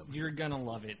awesome. You're gonna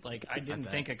love it. Like I didn't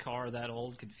think a car that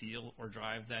old could feel or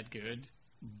drive that good,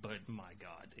 but my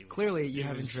God, clearly you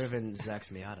haven't driven Zach's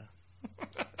Miata.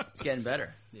 It's getting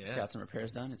better. Yeah. It's got some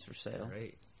repairs done. It's for sale.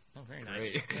 Great. Oh, very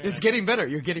nice. It's getting better.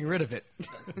 You're getting rid of it.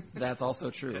 That's also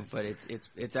true, but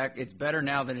it's better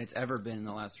now than it's ever been in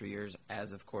the last 3 years.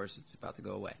 As of course, it's about to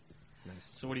go away.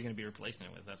 Nice. So what are you going to be replacing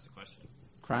it with? That's the question.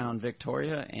 Crown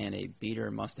Victoria and a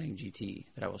beater Mustang GT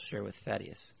that I will share with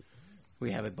Thaddeus.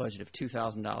 We have a budget of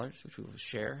 $2,000, which we will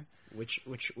share. Which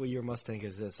your Mustang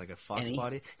is this? Like a Fox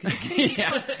body?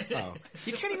 Yeah. Oh.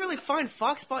 You can't really find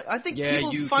Fox body. I think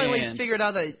people finally figured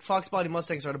out that Fox body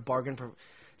Mustangs are the bargain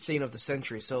thing of the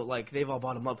century. So like they've all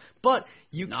bought them up. But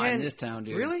you Not in this town,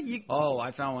 dude. Really?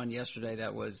 I found one yesterday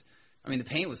that was. I mean, the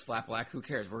paint was flat black. Who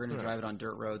cares? We're going to drive it on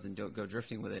dirt roads and go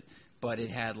drifting with it. But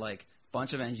it had like a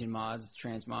bunch of engine mods,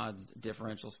 trans mods,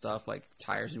 differential stuff like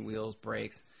tires and wheels,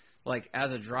 brakes. Like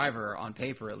as a driver, on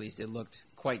paper at least, it looked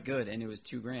quite good, and it was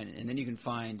 $2,000. And then you can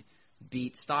find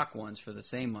beat stock ones for the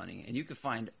same money, and you can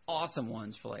find awesome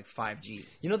ones for like $5,000.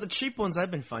 You know, the cheap ones I've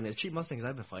been finding, the cheap Mustangs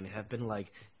I've been finding, have been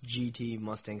like GT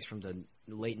Mustangs from the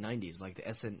late '90s, like the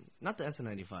not the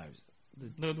SN95s.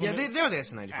 They're the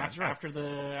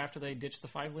SN95s. After they ditched the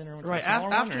 5-liter, right?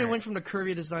 After they went from the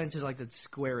curvy design to like the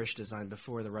squarish design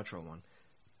before the retro one.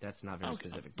 That's not very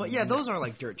specific, but yeah, those are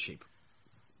like dirt cheap.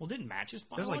 Well, didn't Matt just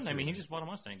buy one? I mean, he just bought a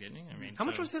Mustang, didn't he? I mean, how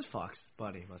much was his Fox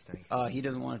body Mustang? He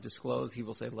doesn't want to disclose. He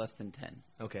will say less than 10.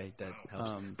 Okay, that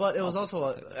helps. But it was also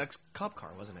an ex-cop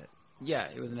car, wasn't it? Yeah,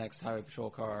 it was an ex-highway patrol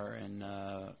car, and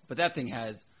but that thing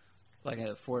has like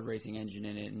a Ford racing engine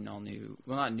in it and all new.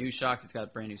 Well, not new shocks. It's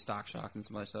got brand new stock shocks and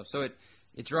some other stuff. So it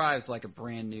drives like a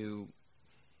brand new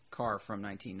car from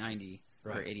 1990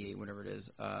 or 88, whatever it is.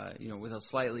 With a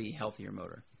slightly healthier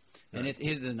motor, and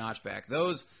here's the notchback.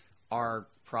 Those are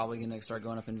probably going to start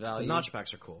going up in value. The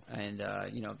notchbacks are cool, and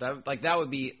that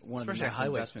would be one of the next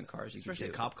investment cars. Especially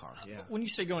a cop car. Yeah. When you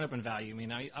say going up in value, I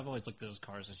mean I've always looked at those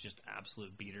cars as just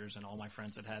absolute beaters, and all my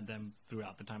friends that had them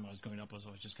throughout the time I was growing up was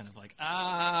always just kind of like,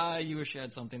 you wish you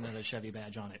had something that had a Chevy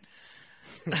badge on it.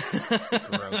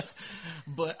 Gross.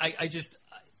 But I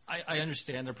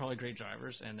understand they're probably great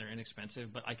drivers and they're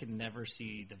inexpensive, but I could never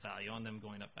see the value on them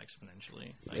going up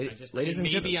exponentially.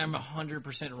 Maybe I'm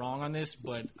 100% wrong on this,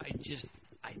 but I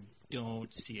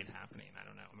don't see it happening. I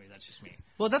don't know. I mean, that's just me.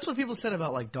 Well, that's what people said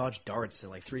about like Dodge Darts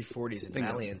and like 340s and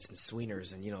Valiants and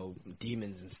Sweeners and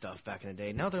Demons and stuff back in the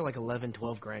day. Now they're like 11,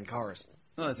 12 grand cars.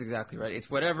 No, that's exactly right. It's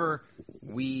whatever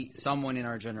someone in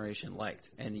our generation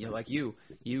liked, and you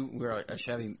were a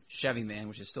Chevy man,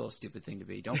 which is still a stupid thing to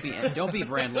be. Don't be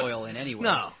brand loyal in any way.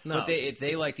 No. But if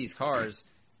they like these cars,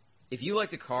 if you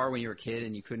liked a car when you were a kid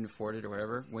and you couldn't afford it or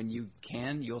whatever, when you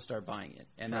can, you'll start buying it,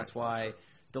 and that's why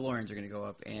DeLoreans are going to go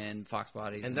up, and Fox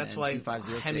bodies, and that's why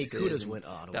Hemi Cudas went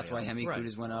up. That's why Hemi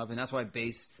Cudas went up, and that's why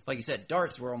like you said,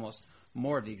 Darts were almost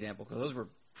more of the example because those were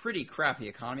pretty crappy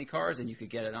economy cars, and you could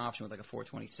get an option with like a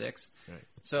 426. Right.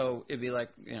 So it'd be like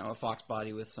a Fox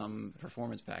body with some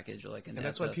performance package, or like an. And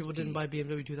that's why people didn't buy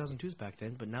BMW 2002s back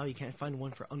then. But now you can't find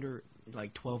one for under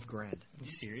like 12 grand.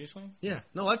 Seriously? Yeah.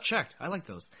 No, I've checked. I like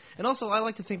those. And also, I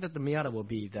like to think that the Miata will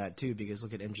be that too, because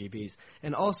look at MGBs.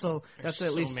 And also, that's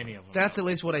at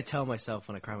least what I tell myself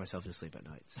when I cry myself to sleep at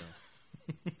night. So.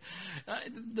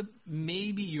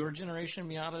 Maybe your generation of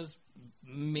Miatas,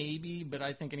 maybe, but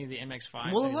I think any of the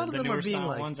MX-5s, a lot of the them newer are being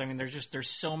style ones. I mean, there's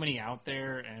so many out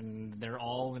there, and they're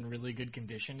all in really good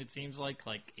condition. It seems like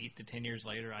 8 to 10 years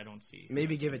later, I don't see.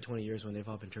 Maybe give it 20 years when they've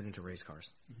all been turned into race cars,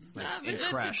 and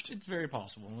crashed. It's very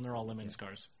possible when they're all limited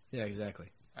cars. Yeah, exactly.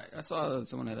 I saw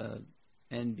someone had a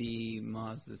NB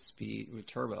Mazda Speed with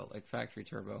turbo, like factory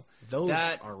turbo. Those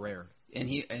are rare. And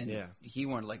he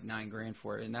wanted like $9,000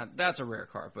 for it, and that's a rare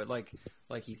car. But like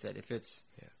he said, if it's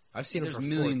I've seen them for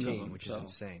millions 14, of them, which is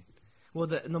insane. Well,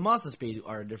 the Mazda Speed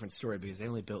are a different story because they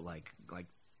only built like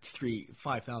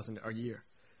 5,000 a year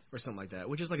or something like that,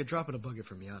 which is like a drop in a bucket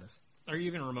for Miatas. Are you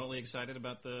even remotely excited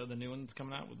about the new ones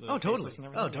coming out with the totally. And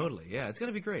everything? Oh, totally. Yeah, it's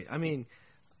gonna be great. I mean,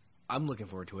 I'm looking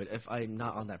forward to it. If I'm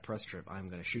not on that press trip, I'm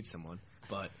gonna shoot someone,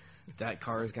 but. That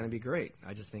car is going to be great.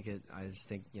 I just think,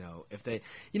 if they...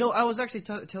 I was actually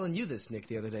telling you this, Nick,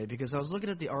 the other day, because I was looking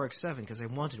at the RX-7 because I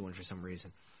wanted one for some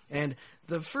reason. And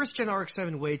the first-gen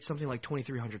RX-7 weighed something like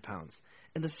 2,300 pounds.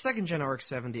 And the second-gen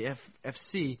RX-7, the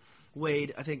FC,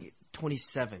 weighed, I think,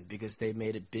 27 because they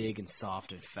made it big and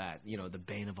soft and fat. The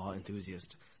bane of all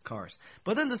enthusiast cars.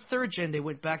 But then the third gen, they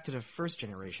went back to the first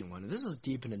generation one. And this is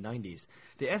deep in the 90s.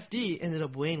 The FD ended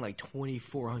up weighing like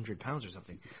 2,400 pounds or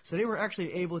something. So they were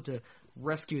actually able to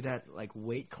rescue that like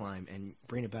weight climb and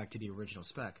bring it back to the original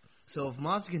spec. So if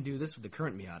Mazda can do this with the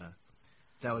current Miata,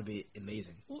 that would be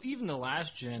amazing. Well, even the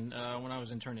last gen, when I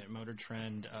was interning at Motor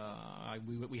Trend,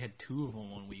 we had two of them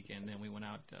one weekend, and we went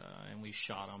out and we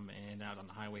shot them and out on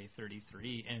the Highway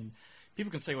 33. And people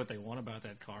can say what they want about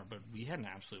that car, but we had an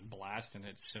absolute blast in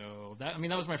it. So that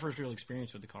was my first real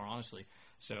experience with the car, honestly.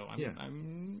 So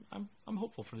I'm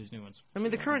hopeful for these new ones. I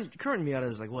mean, the current Miata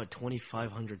is like what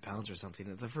 2,500 pounds or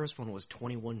something. The first one was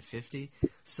 2,150.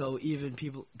 So even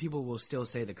people will still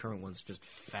say the current one's just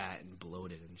fat and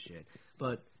bloated and shit.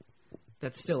 But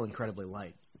that's still incredibly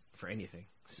light for anything.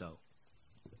 So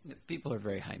people are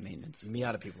very high maintenance.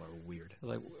 Miata people are weird.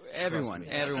 Like everyone.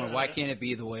 Why can't it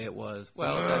be the way it was?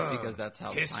 Well, that's because that's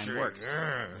how time works.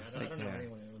 I don't know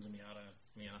anyone who owns a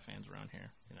Miata fans around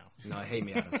here. No, I hate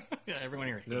Miatas. Yeah, everyone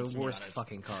here hates They're the worst Miatas.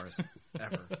 fucking cars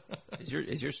ever.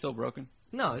 Is yours still broken?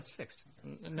 No, it's fixed.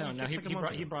 No,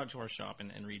 he brought it to our shop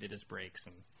and redid his brakes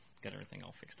and got everything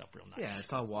all fixed up real nice. Yeah,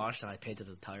 it's all washed, and I painted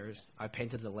the tires. I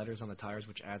painted the letters on the tires,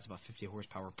 which adds about 50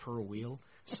 horsepower per wheel.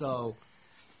 So,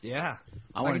 yeah.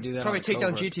 I want to do that. Probably take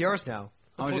down GTRs now.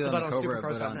 I want to do that on Cobra,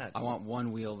 but I want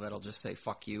one wheel that'll just say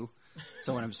 "fuck you."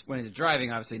 So when it's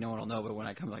driving, obviously no one will know. But when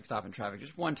I come stop in traffic,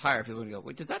 just one tire, people are gonna go,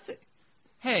 "Wait, does that say?"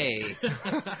 Hey.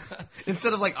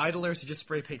 Instead of like idlers, you just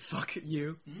spray paint "fuck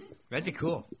you." That'd be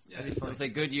cool. Yeah, that'd be fun. It was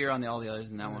like Goodyear on all the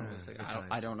others, and that one was like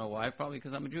I don't know why. Probably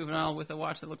because I'm a juvenile with a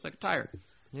watch that looks like a tire.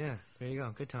 Yeah, there you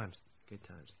go. Good times. Good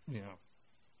times. Yeah.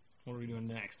 What are we doing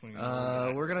next?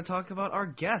 We're going to talk about our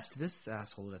guest, this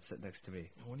asshole that's sitting next to me.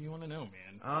 What do you want to know,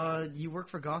 man? You work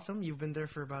for Gotham. You've been there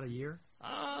for about a year?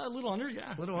 A little under,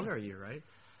 yeah. A little under a year, right?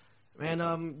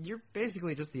 And you're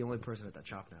basically just the only person at that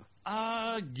shop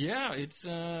now. Yeah, it's...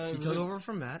 you took over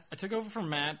from Matt. I took over from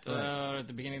Matt at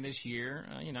the beginning of this year.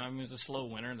 It was a slow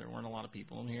winter. There weren't a lot of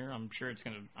people in here. I'm sure it's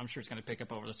gonna pick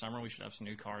up over the summer. We should have some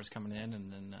new cars coming in,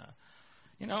 and then...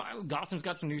 Gotham's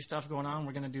got some new stuff going on.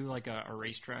 We're going to do like a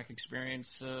racetrack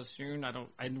experience soon.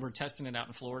 We're testing it out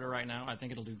in Florida right now. I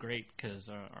think it'll do great because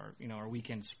our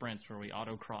weekend sprints where we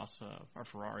autocross our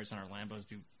Ferraris and our Lambos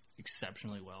do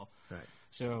exceptionally well. Right.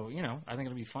 So I think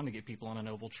it'll be fun to get people on an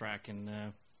oval track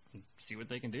and see what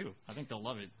they can do. I think they'll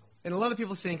love it. And a lot of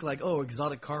people think like, oh,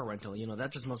 exotic car rental.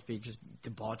 That just must be just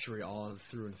debauchery all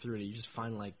through and through. You're just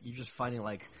finding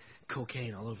like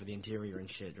cocaine all over the interior and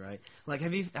shit, right? Like,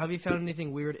 have you found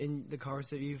anything weird in the cars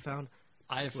that you've found?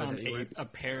 I have found a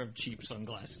pair of cheap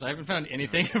sunglasses. I haven't found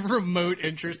anything of remote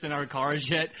interest in our cars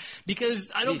yet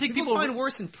because I don't think people find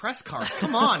worse in press cars.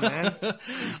 Come on, man.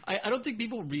 I don't think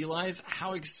people realize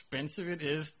how expensive it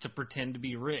is to pretend to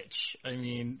be rich. I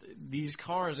mean, these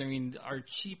cars, our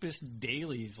cheapest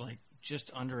dailies like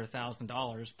just under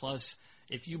 $1,000 plus.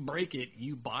 If you break it,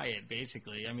 you buy it,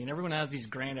 basically. Everyone has these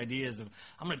grand ideas of,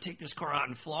 I'm going to take this car out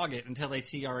and flog it until they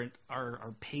see our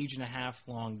page-and-a-half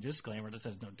long disclaimer that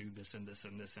says, no, do this and this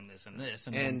and this and this and this.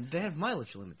 And they have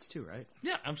mileage limits, too, right?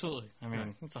 Yeah, absolutely.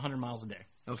 It's 100 miles a day.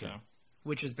 Okay. So.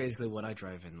 Which is basically what I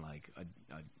drive in, like,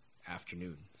 an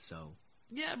afternoon, so...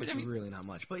 Yeah, but it's really not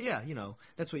much. But yeah,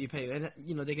 that's what you pay. And,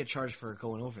 they get charged for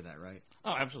going over that, right?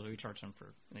 Oh, absolutely. We charge them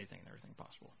for anything and everything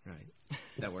possible. Right.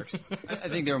 That works. I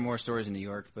think there are more stores in New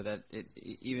York, but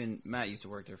even Matt used to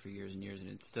work there for years and years, and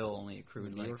it still only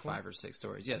accrued like 5 or 6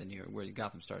 stores. Yeah, the New York, where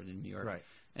Gotham started in New York. Right.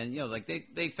 And,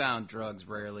 they found drugs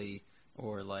rarely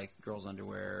or, like, girls'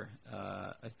 underwear.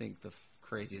 I think the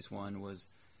craziest one was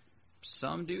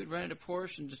some dude rented a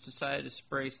Porsche and just decided to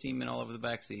spray semen all over the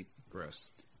backseat. Gross.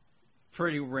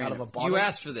 pretty random. Out of a bottle? You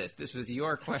asked for this. This was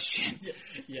your question.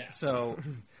 Yeah. So,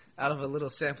 out of a little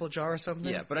sample jar or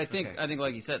something? yeah, but I think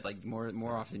like you said, like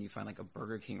more often you find like a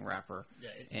Burger King wrapper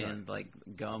and like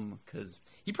gum because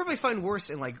you probably find worse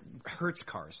in like Hertz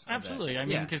cars. Absolutely. I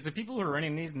mean, because the people who are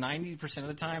renting these 90% of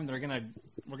the time,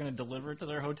 we're gonna deliver it to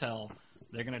their hotel.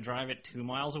 They're gonna drive it 2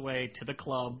 miles away to the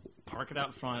club, park it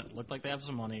out front, look like they have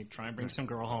some money, try and bring some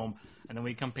girl home, and then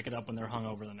we come pick it up when they're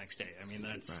hungover the next day. I mean,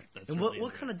 that's And really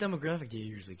what kind of demographic do you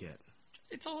usually get?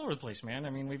 It's all over the place, man. I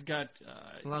mean, we've got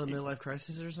a lot of midlife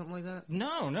crises or something like that.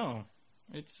 No.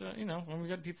 It's when we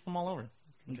got people from all over.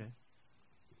 Okay.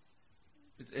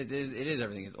 It is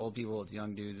everything. It's old people. It's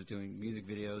young dudes doing music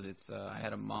videos. It's I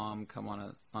had a mom come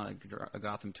on a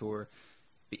Gotham tour,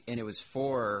 and it was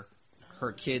for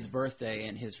her kid's birthday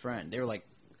and his friend. They were like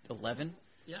 11.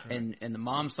 Yeah. And the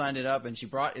mom signed it up, and she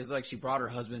brought her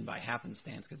husband by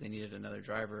happenstance because they needed another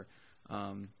driver.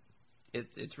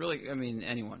 It's really, I mean,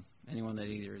 anyone that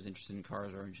either is interested in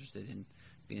cars or interested in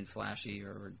being flashy,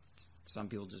 or some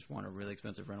people just want a really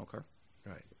expensive rental car.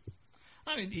 Right.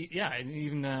 I mean, yeah, and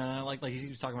even like he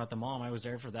was talking about the mom, I was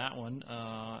there for that one,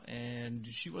 and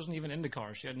she wasn't even into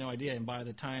cars. She had no idea, and by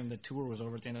the time the tour was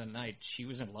over at the end of the night, she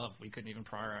was in love. We couldn't even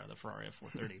pry her out of the Ferrari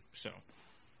F430, so...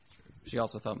 She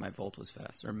also thought my Volt was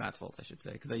fast, or Matt's Volt, I should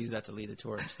say, because I used that to lead the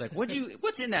tour. She's like, "What's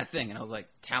in that thing?" And I was like,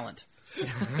 "Talent."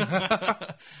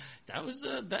 That was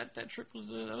that trip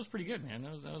was pretty good, man.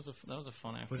 That was a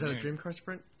fun afternoon. Was that a Dream Car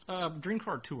Sprint? Dream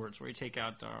Car Tours, where you take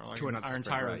out our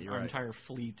entire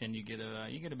fleet, and you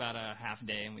get about a half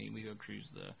day, and we go cruise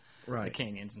the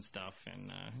canyons and stuff,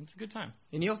 and it's a good time.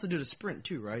 And you also do the Sprint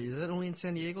too, right? Is that only in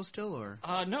San Diego still, or?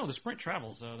 No, the Sprint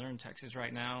travels. They're in Texas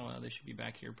right now. They should be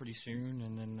back here pretty soon,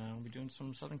 and then we'll be doing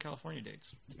some Southern California dates.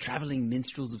 The traveling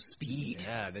minstrels of speed.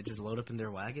 Yeah, they just load up in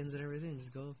their wagons and everything, and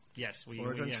just go. Yes, we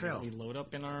load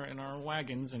up in our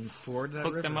wagons and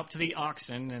hook them up to the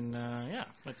oxen, and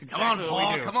that's exactly Come on,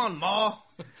 Paul. Come on, Ma.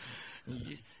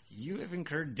 You have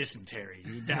incurred dysentery.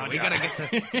 We gotta get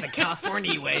to the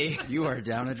California way. You are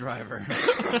down a driver.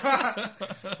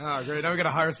 Oh, great. Now we gotta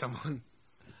hire someone.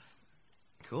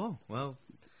 Cool. Well,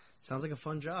 sounds like a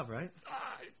fun job, right?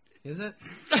 Is it?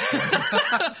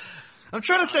 I'm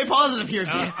trying to stay positive here,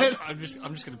 damn it. I'm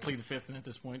just going to plead the fifth at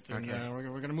this point, and we're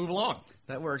going to move along.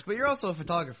 That works. But you're also a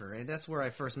photographer, and that's where I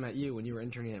first met you when you were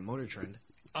interning at Motor Trend.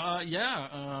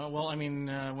 Well, I mean,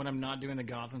 when I'm not doing the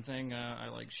Gotham thing, I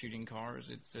like shooting cars.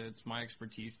 It's my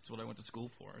expertise. It's what I went to school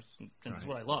for. It's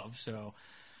what I love. So,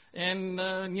 and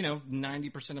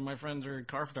 90% of my friends are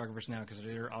car photographers now because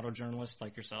they're either auto journalists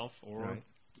like yourself or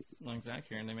like Zach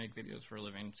here, and they make videos for a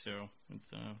living. So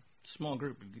it's a small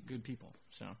group of good people.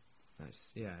 So.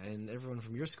 Nice. Yeah, and everyone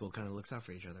from your school kind of looks out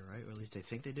for each other, right? Or at least they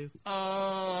think they do?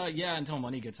 Yeah, until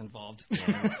money gets involved.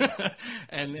 Yeah,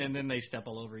 and then they step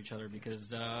all over each other because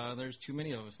there's too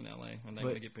many of us in LA, and they're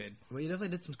going to get paid. Well, you definitely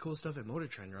did some cool stuff at Motor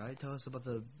Trend, right? Tell us about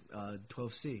the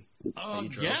 12C that you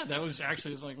drove. Yeah, that was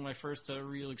like my first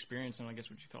real experience in, I guess,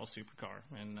 what you call a supercar.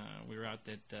 And we were out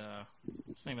at,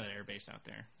 what's the name of that air base out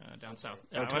there? Down south.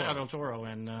 Out El Toro,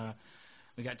 and...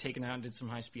 we got taken out and did some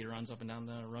high-speed runs up and down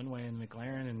the runway in the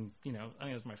McLaren, and, I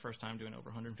think it was my first time doing over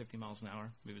 150 miles an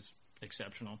hour. It was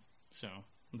exceptional. So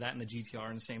that and the GTR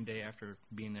in the same day after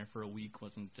being there for a week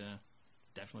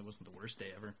definitely wasn't the worst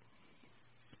day ever.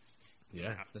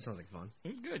 Yeah, that sounds like fun. It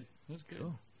was good.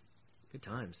 Cool. Good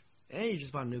times. And you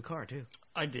just bought a new car, too.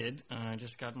 I did. I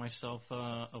just got myself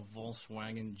a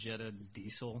Volkswagen Jetta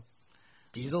diesel.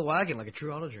 Diesel wagon, like a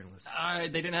true auto journalist. They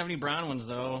didn't have any brown ones,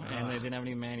 though, and they didn't have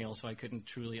any manual, so I couldn't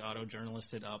truly auto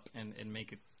journalist it up and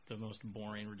make it the most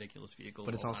boring, ridiculous vehicle.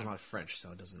 But it's also not French,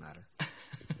 so it doesn't matter.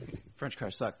 French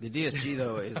cars suck. The DSG,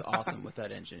 though, is awesome with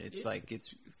that engine. It's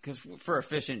because for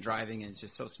efficient driving, and it's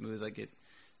just so smooth, like it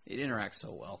interacts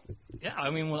so well. Yeah, I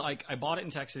mean, I bought it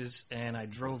in Texas, and I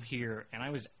drove here, and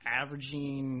I was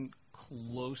averaging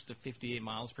close to 58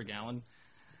 miles per gallon.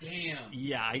 Damn.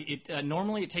 Yeah,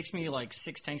 normally it takes me like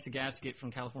 6 tanks of gas to get from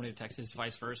California to Texas,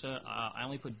 vice versa. I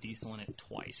only put diesel in it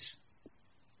twice,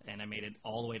 and I made it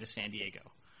all the way to San Diego.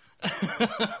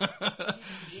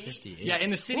 58. Yeah,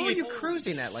 in the city. What were you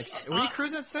cruising at? Like, were you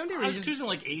cruising at 70? I was cruising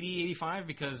like 80, 85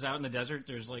 because out in the desert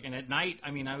there's and at night,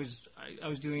 I mean, I was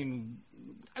doing,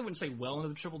 I wouldn't say well into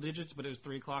the triple digits, but it was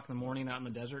 3 o'clock in the morning out in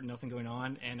the desert, nothing going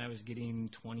on, and I was getting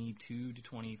 22 to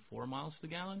 24 thirds to the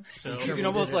gallon. So you can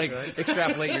almost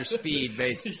extrapolate your speed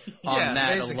based on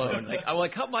that basically. Alone. I will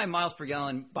cut my miles per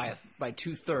gallon by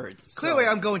 2/3. Clearly,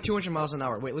 I'm going 200 miles an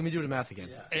hour. Wait, let me do the math again.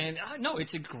 Yeah. And no,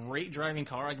 it's a great driving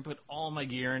car. I can put all my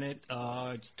gear in it.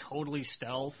 It's totally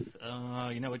stealth.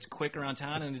 It's quick around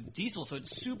town, and it's diesel, so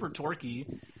it's super torquey,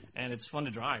 and it's fun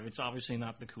to drive. It's obviously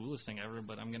not the coolest thing ever,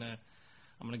 but I'm gonna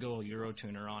I'm gonna go Euro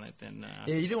tuner on it. And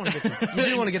yeah, you do want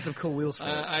to get some cool wheels for it.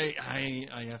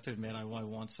 I have to admit I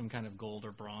want some kind of gold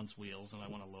or bronze wheels, and I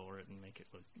want to lower it and make it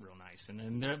look real nice. And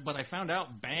then but I found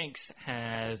out Banks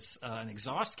has an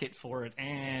exhaust kit for it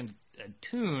and a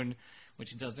tune,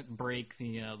 which doesn't break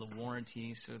the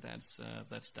warranty. So that's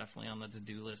definitely on the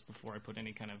to-do list before I put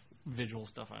any kind of visual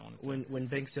stuff I want to do. When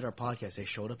Banks did our podcast, they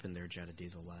showed up in their Jetta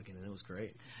diesel wagon, and it was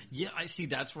great. Yeah, I see.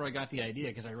 That's where I got the idea,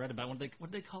 because I read about what did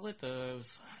they call it? They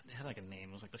had like a name.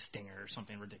 It was like the Stinger or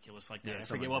something ridiculous like that. Yeah, I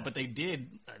forget what, but they did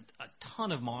a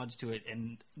ton of mods to it,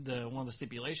 and one of the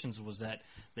stipulations was that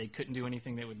they couldn't do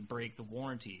anything that would break the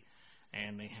warranty,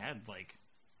 and they had like,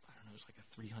 I don't know, it was like a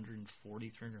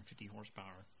 350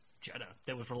 horsepower Jetta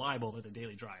that was reliable at the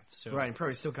daily drive. So right, and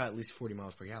probably still got at least 40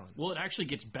 miles per gallon. Well, it actually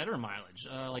gets better mileage.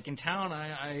 Like in town,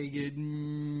 I get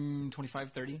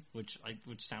 25, 30, which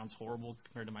sounds horrible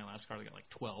compared to my last car. I got like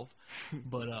 12,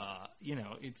 but I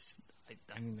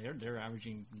mean they're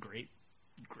averaging great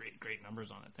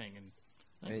numbers on that thing,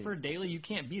 and for a daily you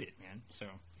can't beat it, man. So.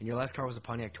 And your last car was a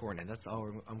Pontiac Touran, and that's all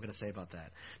I'm gonna say about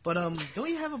that. But don't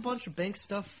you have a bunch of Banks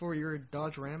stuff for your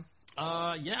Dodge Ram?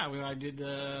 Yeah, I did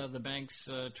the Banks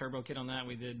turbo kit on that.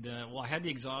 We did. I had the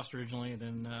exhaust originally,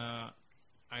 then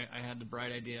I had the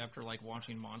bright idea after like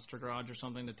watching Monster Garage or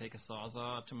something to take a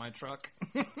Sawzall to my truck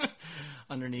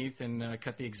underneath and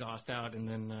cut the exhaust out, and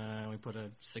then we put a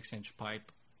 6-inch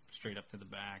pipe straight up to the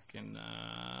back, and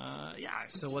yeah.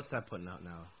 So what's that putting out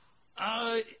now?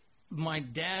 My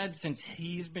dad, since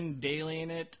he's been dailying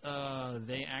it,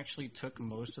 they actually took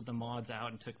most of the mods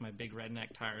out and took my big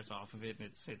redneck tires off of it, and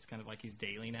it's kind of like he's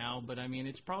daily now. But I mean,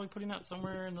 it's probably putting out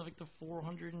somewhere in the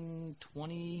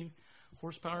 420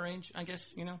 horsepower range, I guess,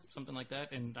 something like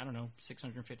that. And I don't know,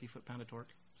 650 foot-pound of torque,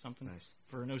 something. Nice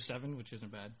for an 07, which isn't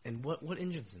bad. And what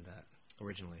engine's in that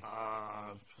originally?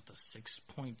 The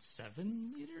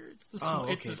 6.7 liter. It's the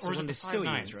okay. It's or is it the 5.9?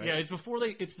 Right? Yeah, it's before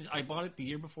I bought it the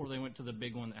year before they went to the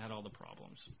big one that had all the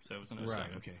problems. So it was an 07. Right.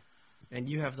 Okay. And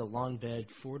you have the long bed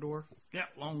 4-door. Yeah,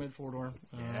 long bed 4-door.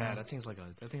 Yeah, that thing's like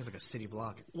a city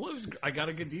block. Well, I got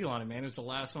a good deal on it, man. It was the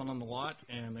last one on the lot,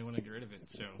 and they wouldn't get rid of it.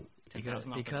 So $10,000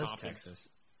 off the top. Texas.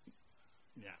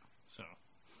 Yeah. So.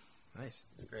 Nice.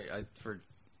 Great.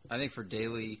 I think for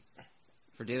daily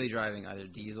driving, either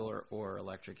diesel or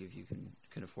electric, if you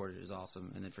can afford it, is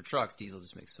awesome. And then for trucks, diesel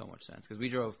just makes so much sense, because we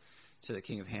drove to the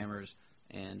King of Hammers,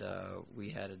 and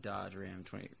we had a Dodge Ram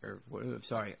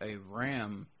a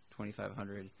Ram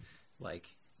 2500, like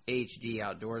HD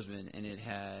outdoorsman, and it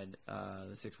had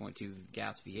the 6.2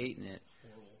 gas V8 in it,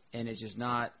 and it's just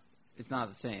not. It's not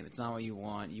the same. It's not what you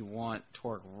want. You want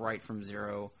torque right from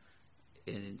zero.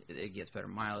 And it gets better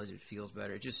mileage. It feels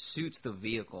better. It just suits the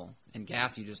vehicle. And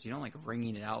gas, you don't like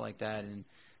wringing it out like that. And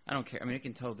I don't care. I mean, it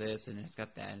can tow this, and it's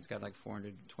got that, and it's got like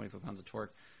 420 foot-pounds of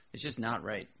torque. It's just not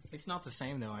right. It's not the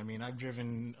same, though. I mean, I've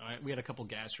driven. We had a couple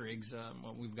gas rigs.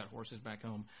 We've got horses back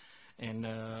home, and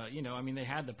I mean, they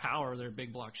had the power. They're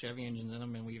big block Chevy engines in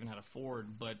them, and we even had a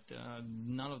Ford. But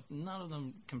none of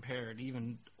them compared.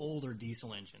 Even older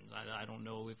diesel engines. I don't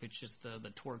know if it's just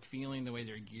the torque feeling, the way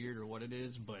they're geared, or what it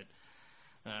is, but.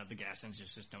 The gas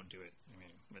engines just don't do it. I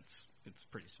mean, it's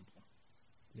pretty simple.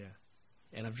 Yeah,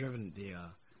 and I've driven the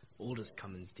oldest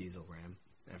Cummins diesel Ram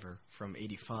ever from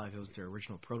 '85. It was their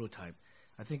original prototype.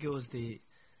 I think it was like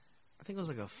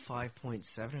a 5.7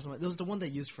 or something. It was the one they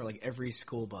used for like every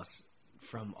school bus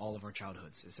from all of our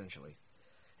childhoods, essentially.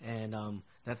 And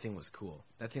that thing was cool.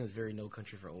 That thing was very No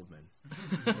Country for Old Men.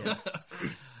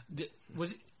 Yeah.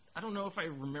 I don't know if I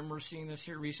remember seeing this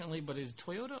here recently, but is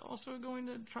Toyota also going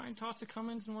to try and toss the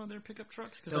Cummins in one of their pickup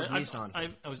trucks? That was Nissan. I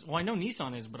know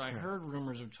Nissan is, but I heard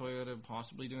rumors of Toyota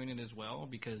possibly doing it as well,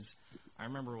 because I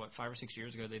remember, 5 or 6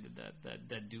 years ago they did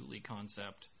that dually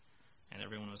concept, and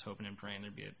everyone was hoping and praying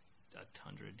there'd be a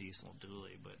Tundra diesel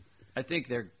dually. But I think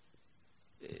the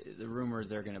rumor is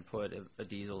they're going to put a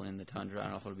diesel in the Tundra. I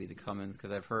don't know if it'll be the Cummins,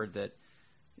 because I've heard that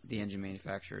the engine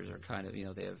manufacturers are kind of,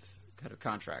 they have kind of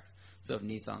contracts. So if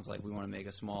Nissan's like, we want to make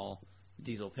a small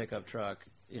diesel pickup truck,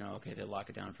 okay, they lock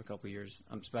it down for a couple of years.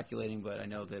 I'm speculating, but I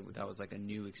know that was like a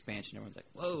new expansion. Everyone's like,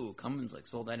 whoa, Cummins like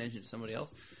sold that engine to somebody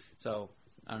else. So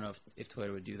I don't know if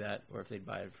Toyota would do that, or if they'd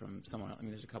buy it from someone else. I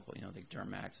mean, there's a couple, like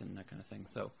Duramax and that kind of thing.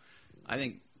 So I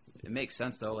think it makes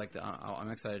sense, though. Like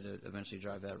I'm excited to eventually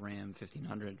drive that Ram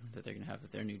 1500 that they're going to have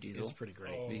with their new diesel. It's pretty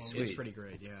great. It's pretty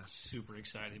great, yeah. Super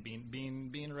excited. Being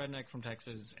a redneck from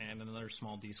Texas and another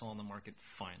small diesel on the market,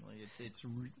 finally. It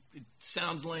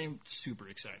sounds lame, super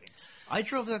exciting. I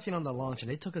drove that thing on the launch, and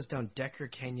it took us down Decker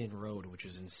Canyon Road, which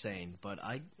was insane. But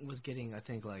I was getting, I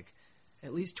think, like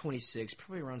at least 26,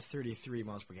 probably around 33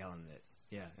 miles per gallon in it.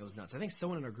 Yeah, it was nuts. I think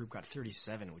someone in our group got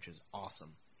 37, which is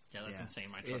awesome. Yeah, that's insane.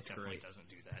 My truck definitely doesn't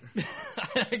do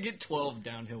that. I get 12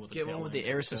 downhill with a tail. Get one with the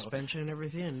air suspension and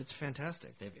everything, and it's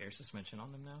fantastic. They have air suspension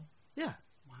on them now? Yeah.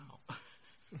 Wow.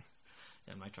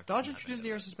 Yeah, my truck. Dodge introduced the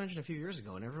air suspension a few years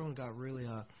ago, and everyone got really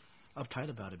uptight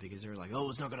about it because they were like, "Oh,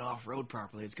 it's not going to off-road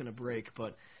properly. It's going to break,"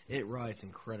 but it rides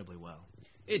incredibly well.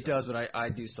 It does, but I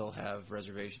do still have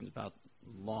reservations about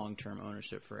long-term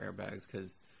ownership for airbags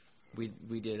because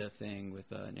we did a thing with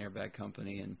an airbag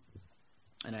company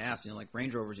and I asked, like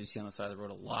Range Rovers you see on the side of the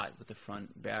road a lot with the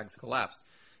front bags collapsed,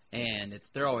 and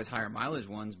they're always higher mileage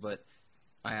ones. But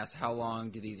I asked, how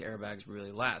long do these airbags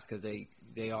really last? Because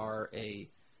they are a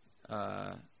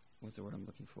what's the word I'm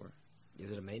looking for?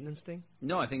 Is it a maintenance thing?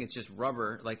 No, I think it's just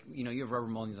rubber. Like you have rubber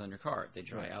moldings on your car. They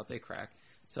dry out, they crack.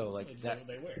 So like that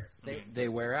they wear. They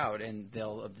wear out and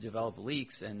they'll develop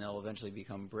leaks and they'll eventually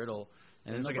become brittle.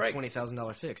 And it's like a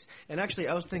 $20,000 fix. And actually,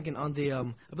 I was thinking on the,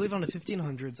 I believe on the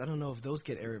 1500s, I don't know if those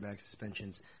get airbag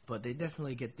suspensions, but they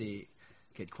definitely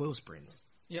get coil springs.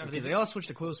 Yeah, because they all switch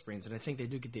to coil springs, and I think they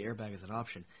do get the airbag as an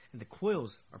option. And the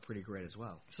coils are pretty great as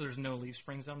well. So there's no leaf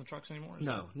springs on the trucks anymore?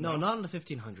 No, not in the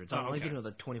 1500s. I'm like,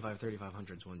 the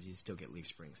 3500s ones, you still get leaf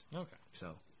springs. Okay.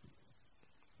 So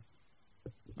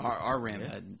our Ram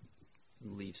had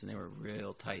leaves, and they were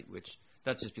real tight, which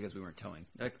that's just because we weren't towing.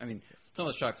 I mean, some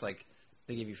of those trucks, like,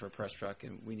 they give you for a press truck,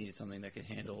 and we needed something that could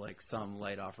handle like some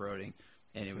light off-roading,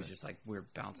 and it was just like we were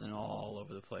bouncing all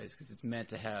over the place because it's meant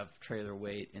to have trailer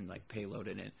weight and like payload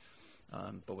in it.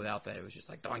 But without that, it was just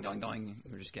like doing, doing, doing.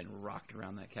 We were just getting rocked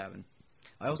around that cabin.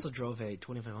 I also drove a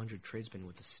 2500 tradesman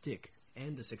with a stick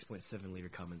and the 6.7 liter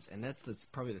Cummins, and that's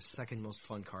probably the second most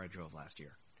fun car I drove last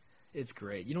year. It's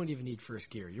great. You don't even need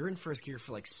first gear. You're in first gear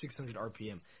for like 600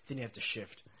 RPM. Then you have to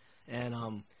shift,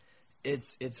 and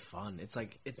It's fun. It's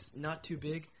like it's not too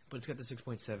big, but it's got the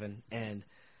 6.7, and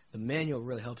the manual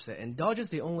really helps it. And Dodge is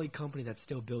the only company that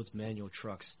still builds manual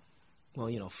trucks.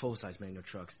 Well, full-size manual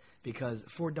trucks, because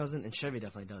Ford doesn't and Chevy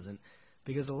definitely doesn't,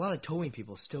 because a lot of towing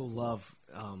people still love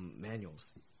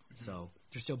manuals. So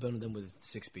they're still building them with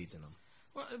 6 speeds in them.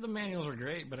 Well, the manuals are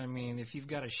great, but I mean, if you've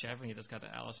got a Chevy that's got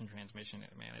the Allison transmission in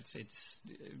it, man,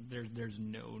 there's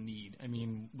no need. I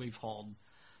mean, we've hauled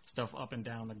stuff up and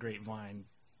down the Grapevine,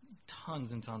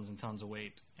 tons and tons and tons of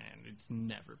weight, and it's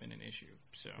never been an issue.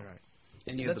 So right.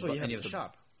 That's what you have in the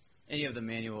shop. And you have the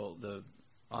manual, the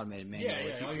automated manual.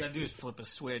 Yeah. All you gotta do is flip a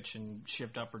switch and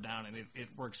shift up or down, and it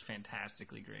works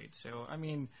fantastically great. So I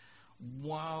mean,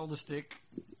 while the stick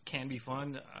can be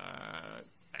fun,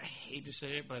 I hate to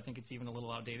say it, but I think it's even a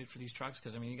little outdated for these trucks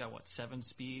because I mean, you got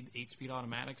 7-speed, 8-speed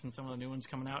automatics, and some of the new ones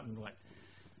coming out, and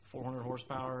 400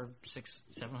 horsepower,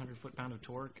 700 foot-pound of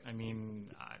torque. I mean,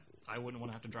 I wouldn't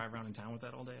want to have to drive around in town with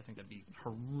that all day. I think that'd be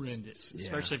horrendous,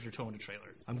 especially if you're towing a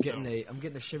trailer. I'm getting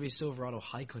a Chevy Silverado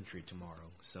High Country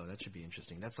tomorrow, so that should be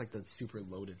interesting. That's like the super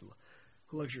loaded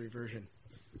luxury version.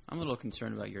 I'm a little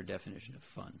concerned about your definition of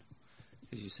fun,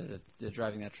 because you said that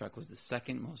driving that truck was the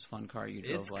second most fun car you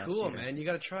drove last year. It's cool, man. You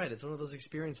got to try it. It's one of those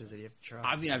experiences that you have to try.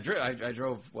 I mean, I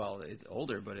drove. Well, it's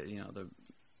older, but the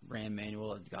Ram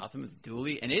manual at Gotham is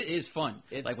dually, and it is fun.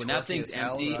 It's like when that thing's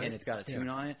empty and it's got a tune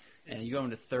on it, and you go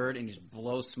into third and you just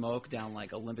blow smoke down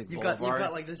like Olympic Boulevard. You've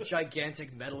got like this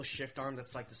gigantic metal shift arm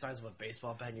that's like the size of a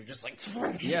baseball bat, and you're just like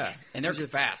yeah, and they're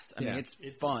fast. I mean, it's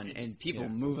fun, and people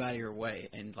move out of your way,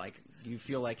 and like you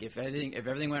feel like if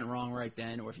everything went wrong right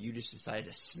then, or if you just decided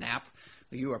to snap,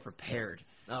 you are prepared.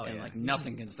 Oh, and like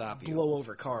nothing can stop you. Blow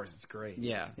over cars, it's great.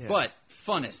 Yeah, but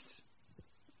funnest.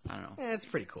 I don't know. Yeah, it's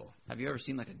pretty cool. Have you ever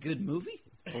seen like a good movie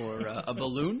or a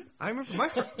balloon? I remember my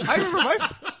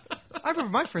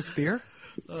first beer.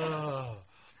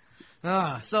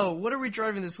 So what are we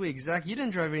driving this week, Zach? You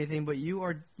didn't drive anything, but you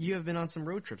have been on some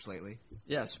road trips lately.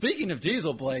 Yeah. Speaking of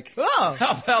diesel, Blake. Oh,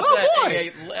 how about that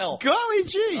A8L? Golly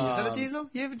gee, is that a diesel?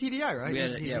 You have a TDI, right? We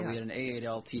had an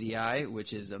A8L TDI,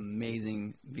 which is an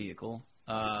amazing vehicle.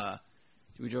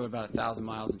 We drove about 1,000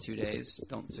 miles in 2 days.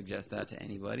 Don't suggest that to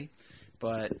anybody.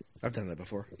 But I've done that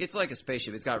before. It's like a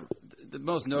spaceship. It's got the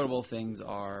most notable things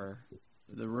are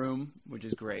the room, which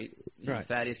is great. Right.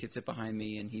 Thaddeus could sit behind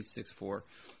me, and he's 6'4",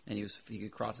 and he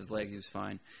could cross his legs. He was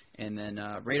fine. And then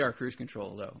radar cruise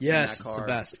control, though. Yes, it's the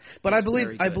best. But I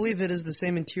believe it is the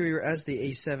same interior as the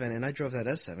A7, and I drove that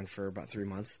S7 for about 3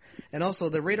 months. And also,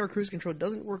 the radar cruise control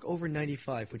doesn't work over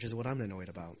 95, which is what I'm annoyed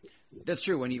about. That's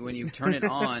true. When you turn it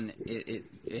on,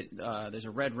 there's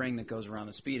a red ring that goes around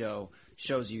the speedo,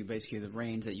 shows you basically the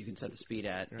range that you can set the speed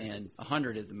at, and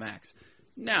 100 is the max.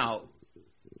 Now,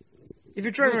 if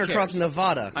you're driving across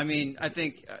Nevada, I mean, I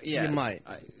think you might.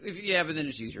 But then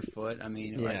just use your foot. I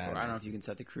mean, I don't know if you can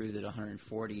set the cruise at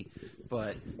 140,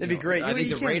 but it'd be great. I think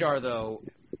the radar though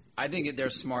I think they're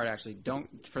smart, actually.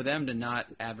 For them to not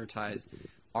advertise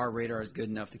our radar is good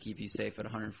enough to keep you safe at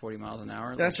 140 miles an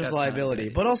hour. That's just liability.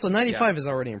 But also, 95 is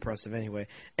already impressive anyway.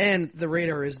 And the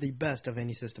radar is the best of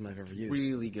any system I've ever used.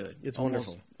 Really good. It's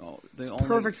wonderful. It's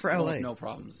perfect for LA. No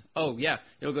problems. Oh, yeah.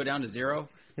 It'll go down to 0.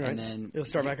 Right. And then it'll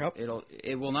start back up?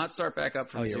 It will not start back up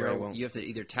from 0. Right, you have to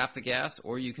either tap the gas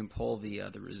or you can pull the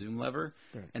resume lever,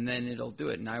 and then it'll do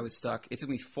it. And I was stuck. It took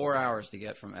me 4 hours to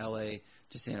get from LA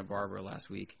to Santa Barbara last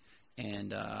week.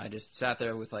 And I just sat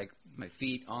there with like my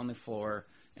feet on the floor,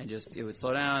 and it would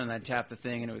slow down, and I'd tap the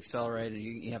thing, and it would accelerate, and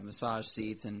you have massage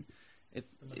seats, and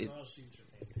the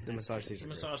massage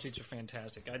seats are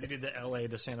fantastic. I did the LA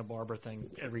to Santa Barbara thing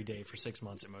every day for 6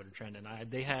 months at Motor Trend, and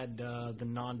they had the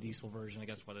non-diesel version, I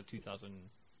guess, by the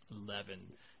 2011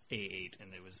 A8,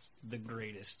 and it was the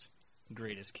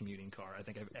greatest commuting car I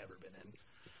think I've ever been in.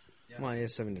 Yeah. My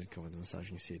A7 didn't come with the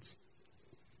massaging seats.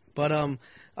 But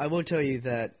I will tell you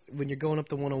that when you're going up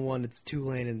the 101, it's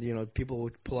 2-lane, and people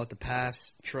would pull out the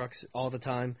pass trucks all the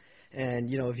time.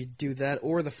 And if you do that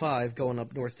or the 5 going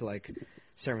up north to like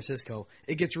San Francisco,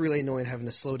 it gets really annoying having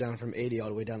to slow down from 80 all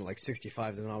the way down to like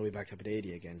 65, then all the way back up to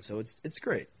 80 again. So it's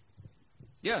great.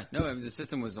 Yeah, no, I mean, the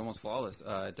system was almost flawless.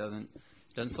 It doesn't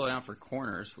slow down for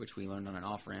corners, which we learned on an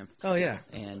off ramp. Oh yeah.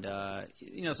 And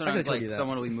sometimes like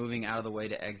someone will be moving out of the way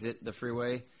to exit the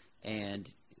freeway, and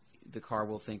the car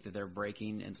will think that they're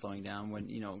braking and slowing down when,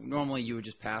 normally you would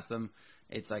just pass them.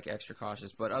 It's like extra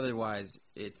cautious, but otherwise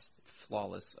it's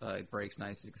flawless. It brakes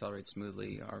nice, it accelerates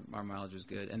smoothly. Our mileage was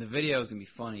good. And the video is going to be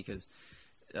funny because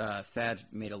Thad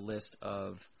made a list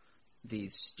of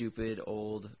these stupid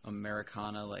old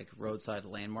Americana like roadside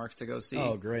landmarks to go see.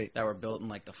 Oh, great. That were built in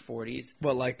like the 40s.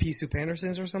 What, like P. Soup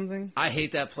Anderson's or something? I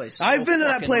hate that place so I've been to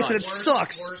that place much. and it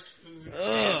sucks. Worst food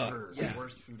ever. Yeah.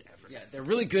 Worst food ever. Yeah, they're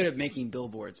really good at making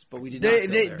billboards, but we did not go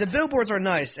there. The billboards are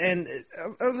nice, and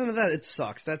other than that, it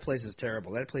sucks. That place is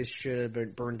terrible. That place should have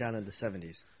been burned down in the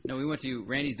 70s. No, we went to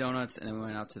Randy's Donuts, and then we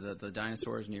went out to the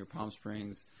dinosaurs near Palm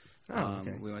Springs. Oh,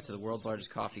 okay. We went to the world's largest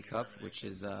coffee cup, which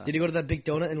is... Did you go to that big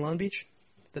donut in Long Beach?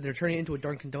 That they're turning into a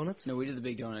Dunkin' Donuts? No, we did the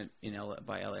big donut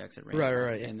by LAX at Randy's.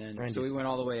 Right. And then, Randy's. So we went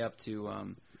all the way up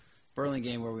to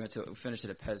Burlingame, where we finished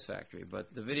at a Pez Factory.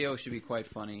 But the video should be quite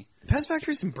funny. Pez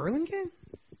Factory's in Burlingame?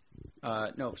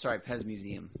 No, sorry, Pez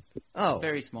Museum. Oh. It's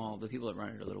very small. The people that run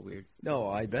it are a little weird. No,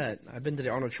 I bet. I've been to the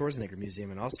Arnold Schwarzenegger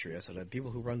Museum in Austria, so the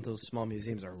people who run those small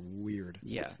museums are weird.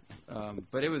 Yeah.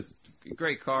 But it was a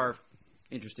great car.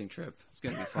 Interesting trip. It's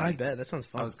going to be fun. I bet. That sounds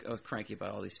fun. I was cranky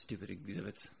about all these stupid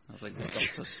exhibits. I was like, that was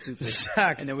so stupid.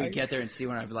 Zach, and then we get there and see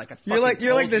one, I'd be like, you're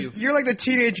like the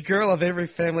teenage girl of every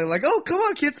family. Like, oh, come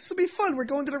on, kids, this will be fun. We're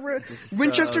going to the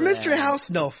Winchester Mystery House.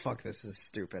 No, fuck, this is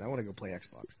stupid. I want to go play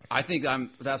Xbox. I think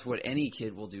that's what any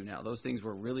kid will do now. Those things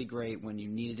were really great when you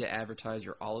needed to advertise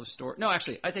your olive store. No,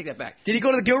 actually, I take that back. Did he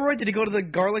go to the Gilroy? Did he go to the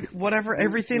garlic, whatever,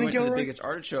 everything in Gilroy? We went to the biggest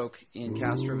artichoke in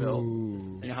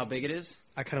Castroville. You know how big it is?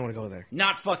 I kind of want to go there.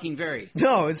 Not fucking very.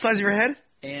 No, it's the size of your head?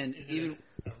 And is it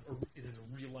a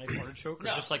real life artichoke,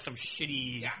 or just like some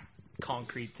shitty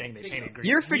concrete thing they painted green?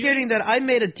 You're forgetting that I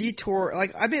made a detour,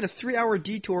 like I made a 3-hour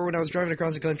detour when I was driving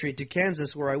across the country to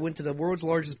Kansas, where I went to the world's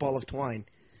largest ball of twine.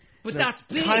 But that's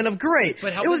big. Kind of great.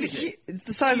 But how big is it? It's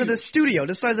the size of this studio,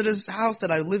 the size of this house that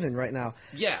I live in right now.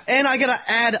 Yeah. And I gotta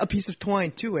add a piece of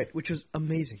twine to it, which is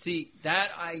amazing. See, that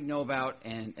I know about,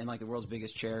 and like the world's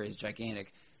biggest chair is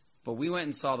gigantic. But we went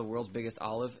and saw the world's biggest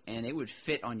olive, and it would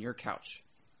fit on your couch.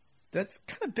 That's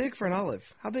kind of big for an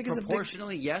olive. How big is it?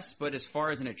 Proportionally, yes, but as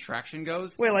far as an attraction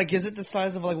goes... Wait, like, is it the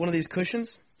size of, like, one of these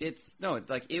cushions?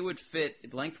 Like, it would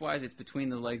fit, lengthwise, it's between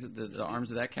the legs, the arms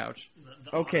of that couch.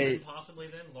 The okay. Ottoman possibly,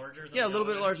 then? Larger than a little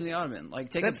bit larger than the ottoman. Like,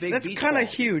 take a big That's kind of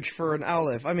huge for an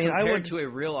olive. I mean, compared to a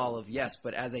real olive, yes,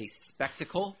 but as a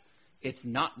spectacle... It's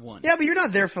not one. Yeah, but you're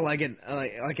not there for like an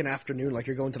afternoon, like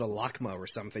you're going to the LACMA or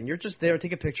something. You're just there,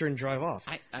 take a picture, and drive off.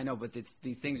 I know, but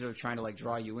these things are trying to like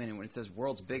draw you in, and when it says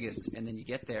world's biggest, and then you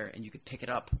get there and you could pick it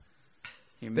up,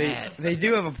 you're mad. They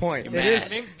do have a point. You're mad.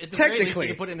 Is technically.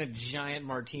 You could put it in a giant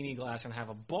martini glass and have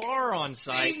a bar on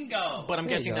site. Bingo! But I'm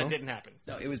guessing that didn't happen.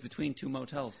 No, it was between 2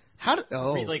 motels.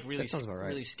 Really sounds about right.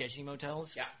 Really sketchy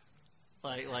motels. Yeah.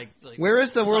 Like where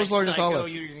is the world's largest olive?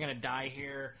 You're gonna die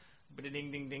here. But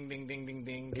ding, ding, ding, ding, ding, ding,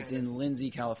 ding. It's in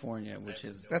Lindsay, California, which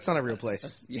is... That's not a real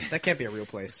place. That can't be a real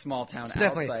place. It's a small town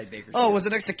outside Bakersfield. Oh, was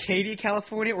it next to Katy,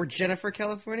 California, or Jennifer,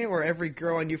 California, or every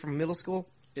girl I knew from middle school?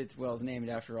 It's named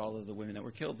after all of the women that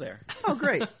were killed there. Oh,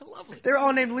 great. Lovely. They're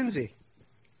all named Lindsay.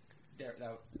 Thank you,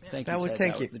 Ted. Thank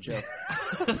that you. Was the joke.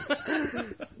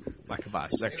 Like a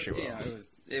bisexual. Yeah,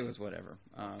 it was whatever.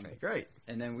 Okay, great.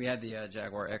 And then we had the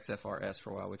Jaguar XFR S for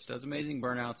a while, which does amazing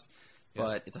burnouts.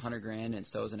 but it's $100,000, and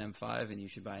so is an M5, and you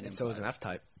should buy an M5. So is an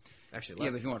F-Type. Actually, yeah,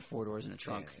 but if you want 4 doors in a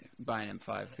trunk, buy an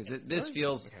M5 because this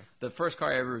feels. Okay. The first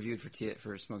car I ever reviewed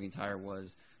for Smoking Tire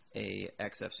was a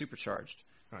XF Supercharged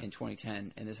in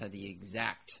 2010, and this had the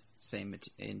exact same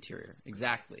interior,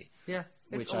 exactly. Yeah,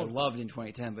 which I loved in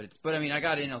 2010. But I mean, I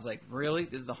got in, I was like, really?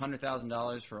 This is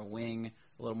 $100,000 for a wing,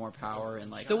 a little more power, and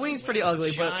like the wing's pretty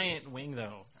ugly. Giant wing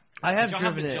though. I have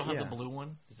driven it. Did you have the blue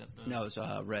one? Is that the... No, it's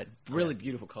red. Really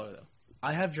beautiful color though.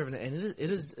 I have driven it, and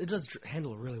it does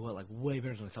handle really well, like way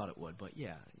better than I thought it would. But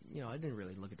yeah, I didn't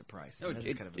really look at the price. No,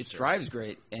 it drives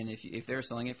great, and if they're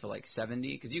selling it for like $70,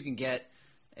 because you can get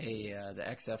the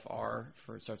XFR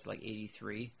it starts at like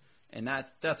 $83, and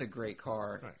that's a great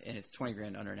car, and it's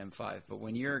 $20,000 under an M5. But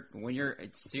when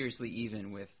it's seriously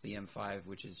even with the M5,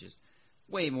 which is just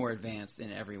way more advanced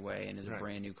in every way and is a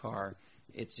brand new car,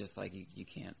 it's just like you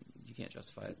can't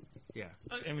justify it. Yeah.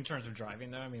 In terms of driving,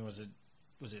 though, I mean, was it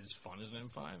as fun as an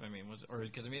M5? I mean,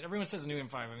 because everyone says a new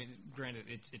M5. I mean, granted,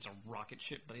 it's a rocket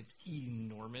ship, but it's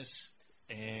enormous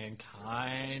and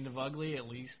kind of ugly. At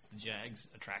least the Jag's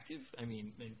attractive. I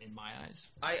mean, in my eyes.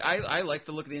 I like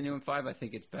the look of the new M5. I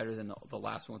think it's better than the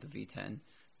last one with the V10.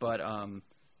 But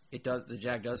the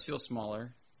Jag does feel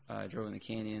smaller. I drove in the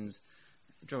canyons.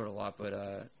 I drove it a lot,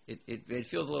 but it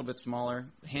feels a little bit smaller.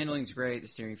 Handling's great. The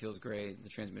steering feels great. The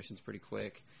transmission's pretty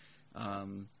quick.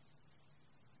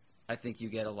 I think you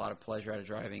get a lot of pleasure out of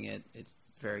driving it. It's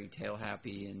very tail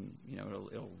happy, and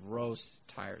it'll roast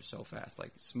tires so fast,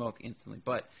 like smoke instantly.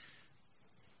 But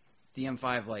the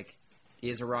M5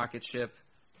 is a rocket ship.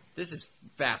 This is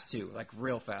fast too, like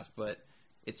real fast, but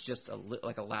it's just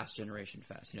like a last generation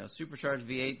fast. Supercharged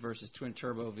V8 versus twin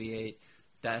turbo V8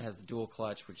 that has the dual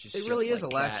clutch, which is it really is a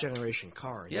last generation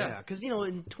car. Yeah, because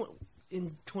in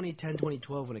 2010,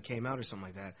 2012 when it came out or something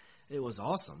like that, it was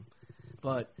awesome.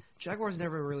 But Jaguar's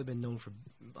never really been known for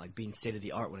being state of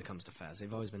the art when it comes to fast.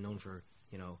 They've always been known for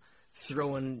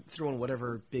throwing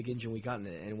whatever big engine we got in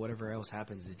it, and whatever else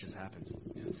happens, it just happens.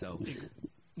 So,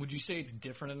 would you say it's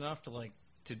different enough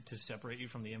to separate you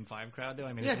from the M5 crowd though?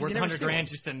 I mean, it's worth $100,000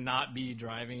 just to not be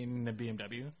driving the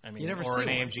BMW. I mean, or an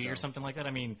AMG or something like that.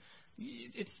 I mean,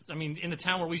 in the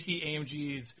town where we see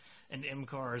AMGs and M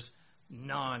cars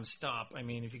nonstop. I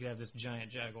mean, if you could have this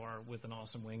giant Jaguar with an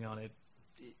awesome wing on it.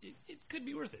 It could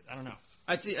be worth it. I don't know.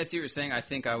 I see what you're saying. I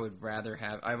think I would rather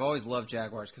have. I've always loved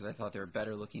Jaguars because I thought they were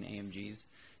better looking AMGs,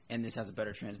 and this has a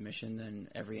better transmission than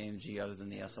every AMG other than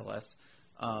the SLS.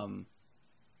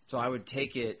 So I would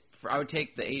take it. I would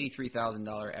take the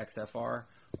 $83,000 XFR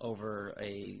over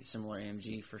a similar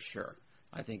AMG for sure.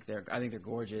 I think they're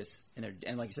gorgeous,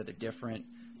 and like you said, they're different,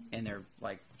 and they're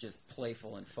just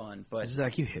playful and fun. But this is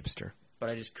like you hipster.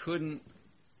 But I just couldn't.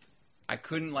 I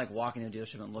couldn't walk into a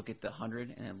dealership and look at the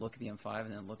 100 and then look at the M5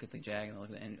 and then look at the Jag and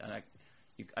look at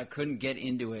I couldn't get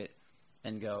into it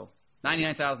and go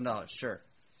 $99,000. Sure,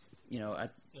 I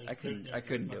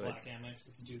couldn't do it. Black Amex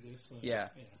to do this. Yeah.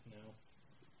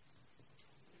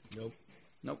 No.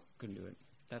 Nope. Couldn't do it.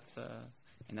 That's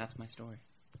my story.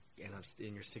 And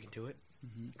you're sticking to it.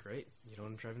 Mm-hmm. Great. You know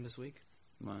what I'm driving this week?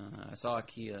 I saw a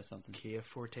Kia something. Kia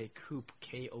Forte Coupe,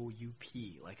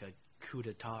 KOUP, like a coup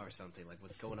d'etat or something, like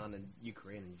what's going on in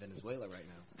Ukraine and Venezuela right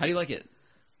now. How do you like it?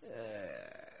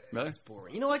 Really? It's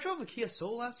boring. I drove a Kia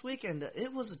Soul last week, and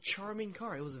it was a charming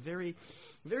car. It was a very,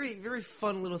 very, very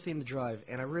fun little thing to drive,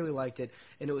 and I really liked it.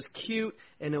 And it was cute,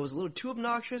 and it was a little too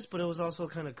obnoxious, but it was also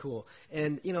kind of cool.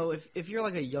 And, if you're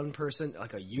like a young person,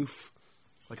 like a youth,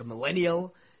 like a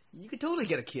millennial, you could totally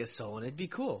get a Kia Soul, and it'd be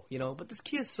cool, But this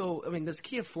Kia Soul, this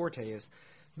Kia Forte is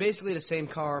basically the same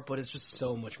car, but it's just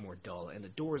so much more dull. And the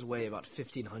doors weigh about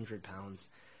 1,500 pounds.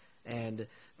 And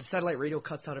the satellite radio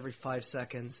cuts out every 5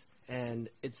 seconds. And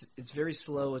it's very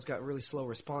slow. It's got really slow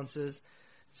responses.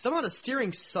 Somehow the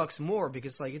steering sucks more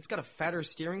because it's got a fatter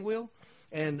steering wheel.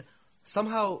 And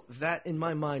somehow that, in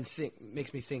my mind,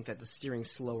 makes me think that the steering's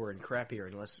slower and crappier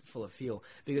and less full of feel.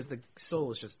 Because the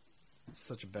Soul is just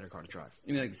such a better car to drive.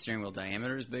 You mean the steering wheel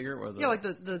diameter is bigger? Or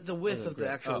the width of the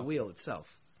actual wheel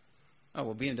itself. Oh,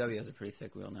 well, BMW has a pretty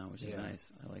thick wheel now, which is nice.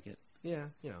 I like it. Yeah,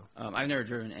 I've never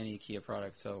driven any Kia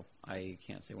product, so I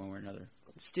can't say one way or another.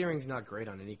 Steering's not great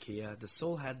on any Kia. The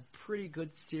Soul had pretty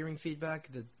good steering feedback.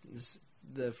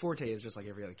 The Forte is just like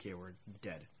every other Kia. We're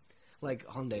dead. Like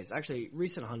Hyundais. Actually,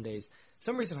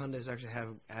 some recent Hyundais actually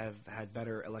have had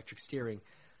better electric steering,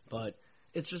 but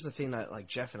it's just a thing that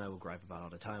Jeff and I will gripe about all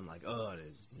the time.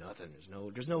 There's nothing.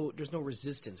 There's no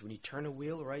resistance when you turn a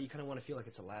wheel. Right, you kind of want to feel like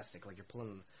it's elastic, like you're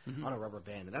pulling on a rubber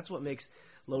band, and that's what makes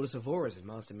Lotus Evoras and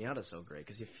Mazda Miata so great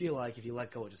because you feel like if you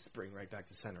let go, it just spring right back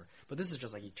to center. But this is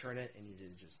just like you turn it and you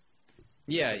just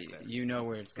Yeah, you know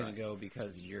where it's going to go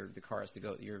because the car has to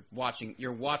go. You're watching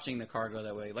the car go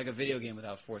that way, like a video game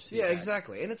without force feedback. Yeah,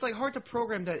 exactly. And it's like hard to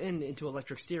program that into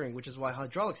electric steering, which is why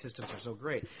hydraulic systems are so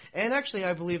great. And actually,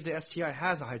 I believe the STI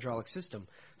has a hydraulic system.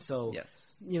 So, yes.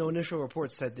 Initial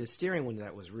reports said the steering with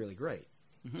that was really great.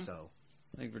 Mm-hmm. So,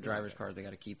 I think for drivers' cars, they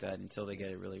got to keep that until they get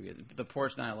it really good. The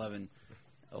Porsche 911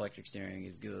 electric steering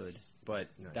is good. But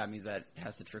that means that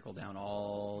has to trickle down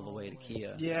all the way to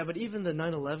Kia. Yeah, but even the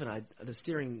 911, the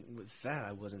steering with that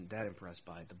I wasn't that impressed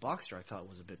by. The Boxster I thought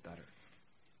was a bit better.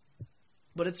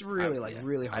 But it's really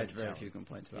really hard to tell. I had very few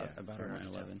complaints about our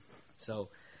 911. So,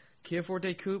 Kia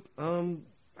Forte Coupe,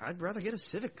 I'd rather get a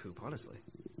Civic Coupe, honestly.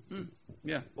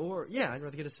 Yeah. I'd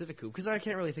rather get a Civic Coupe because I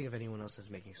can't really think of anyone else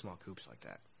that's making small coupes like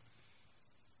that.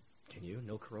 Can you?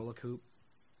 No Corolla Coupe?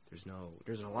 There's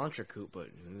an Elantra Coupe, but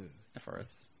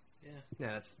FRS.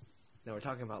 Yeah. No, we're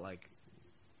talking about like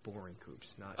boring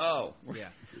coupes, not. Oh, yeah.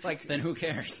 Like then who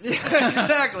cares? Yeah,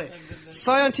 exactly.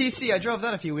 Scion TC, I drove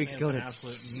that a few weeks ago and it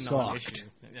sucked.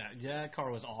 Yeah, that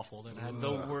car was awful. That had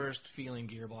the worst feeling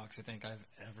gearbox I think I've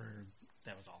ever.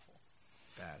 That was awful.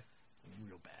 Bad.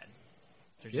 Real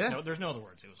bad. There's no other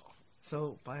words. It was awful.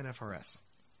 So buy an FRS.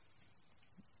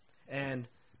 And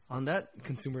on that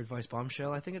consumer advice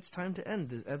bombshell, I think it's time to end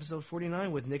this episode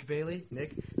 49 with Nick Bailey.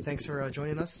 Nick, thanks for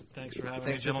joining us. Thanks for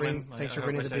having me, gentlemen. Thanks for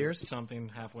bringing the beers. Something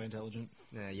halfway intelligent.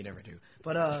 Nah, you never do.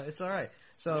 But it's all right.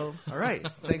 So, all right.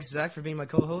 Thanks, Zach, for being my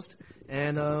co-host.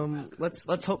 And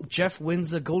let's hope Jeff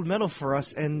wins a gold medal for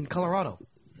us in Colorado.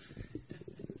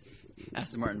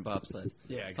 Aston Martin bobsled.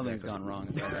 Yeah, exactly. Something's gone wrong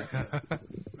with that.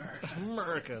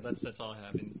 America. That's all I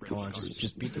have in British Come on, cars.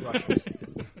 just beat the Russians.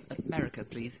 America,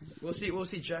 please. We'll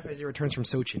see Jeff as he returns from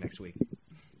Sochi next week.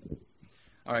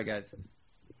 All right, guys.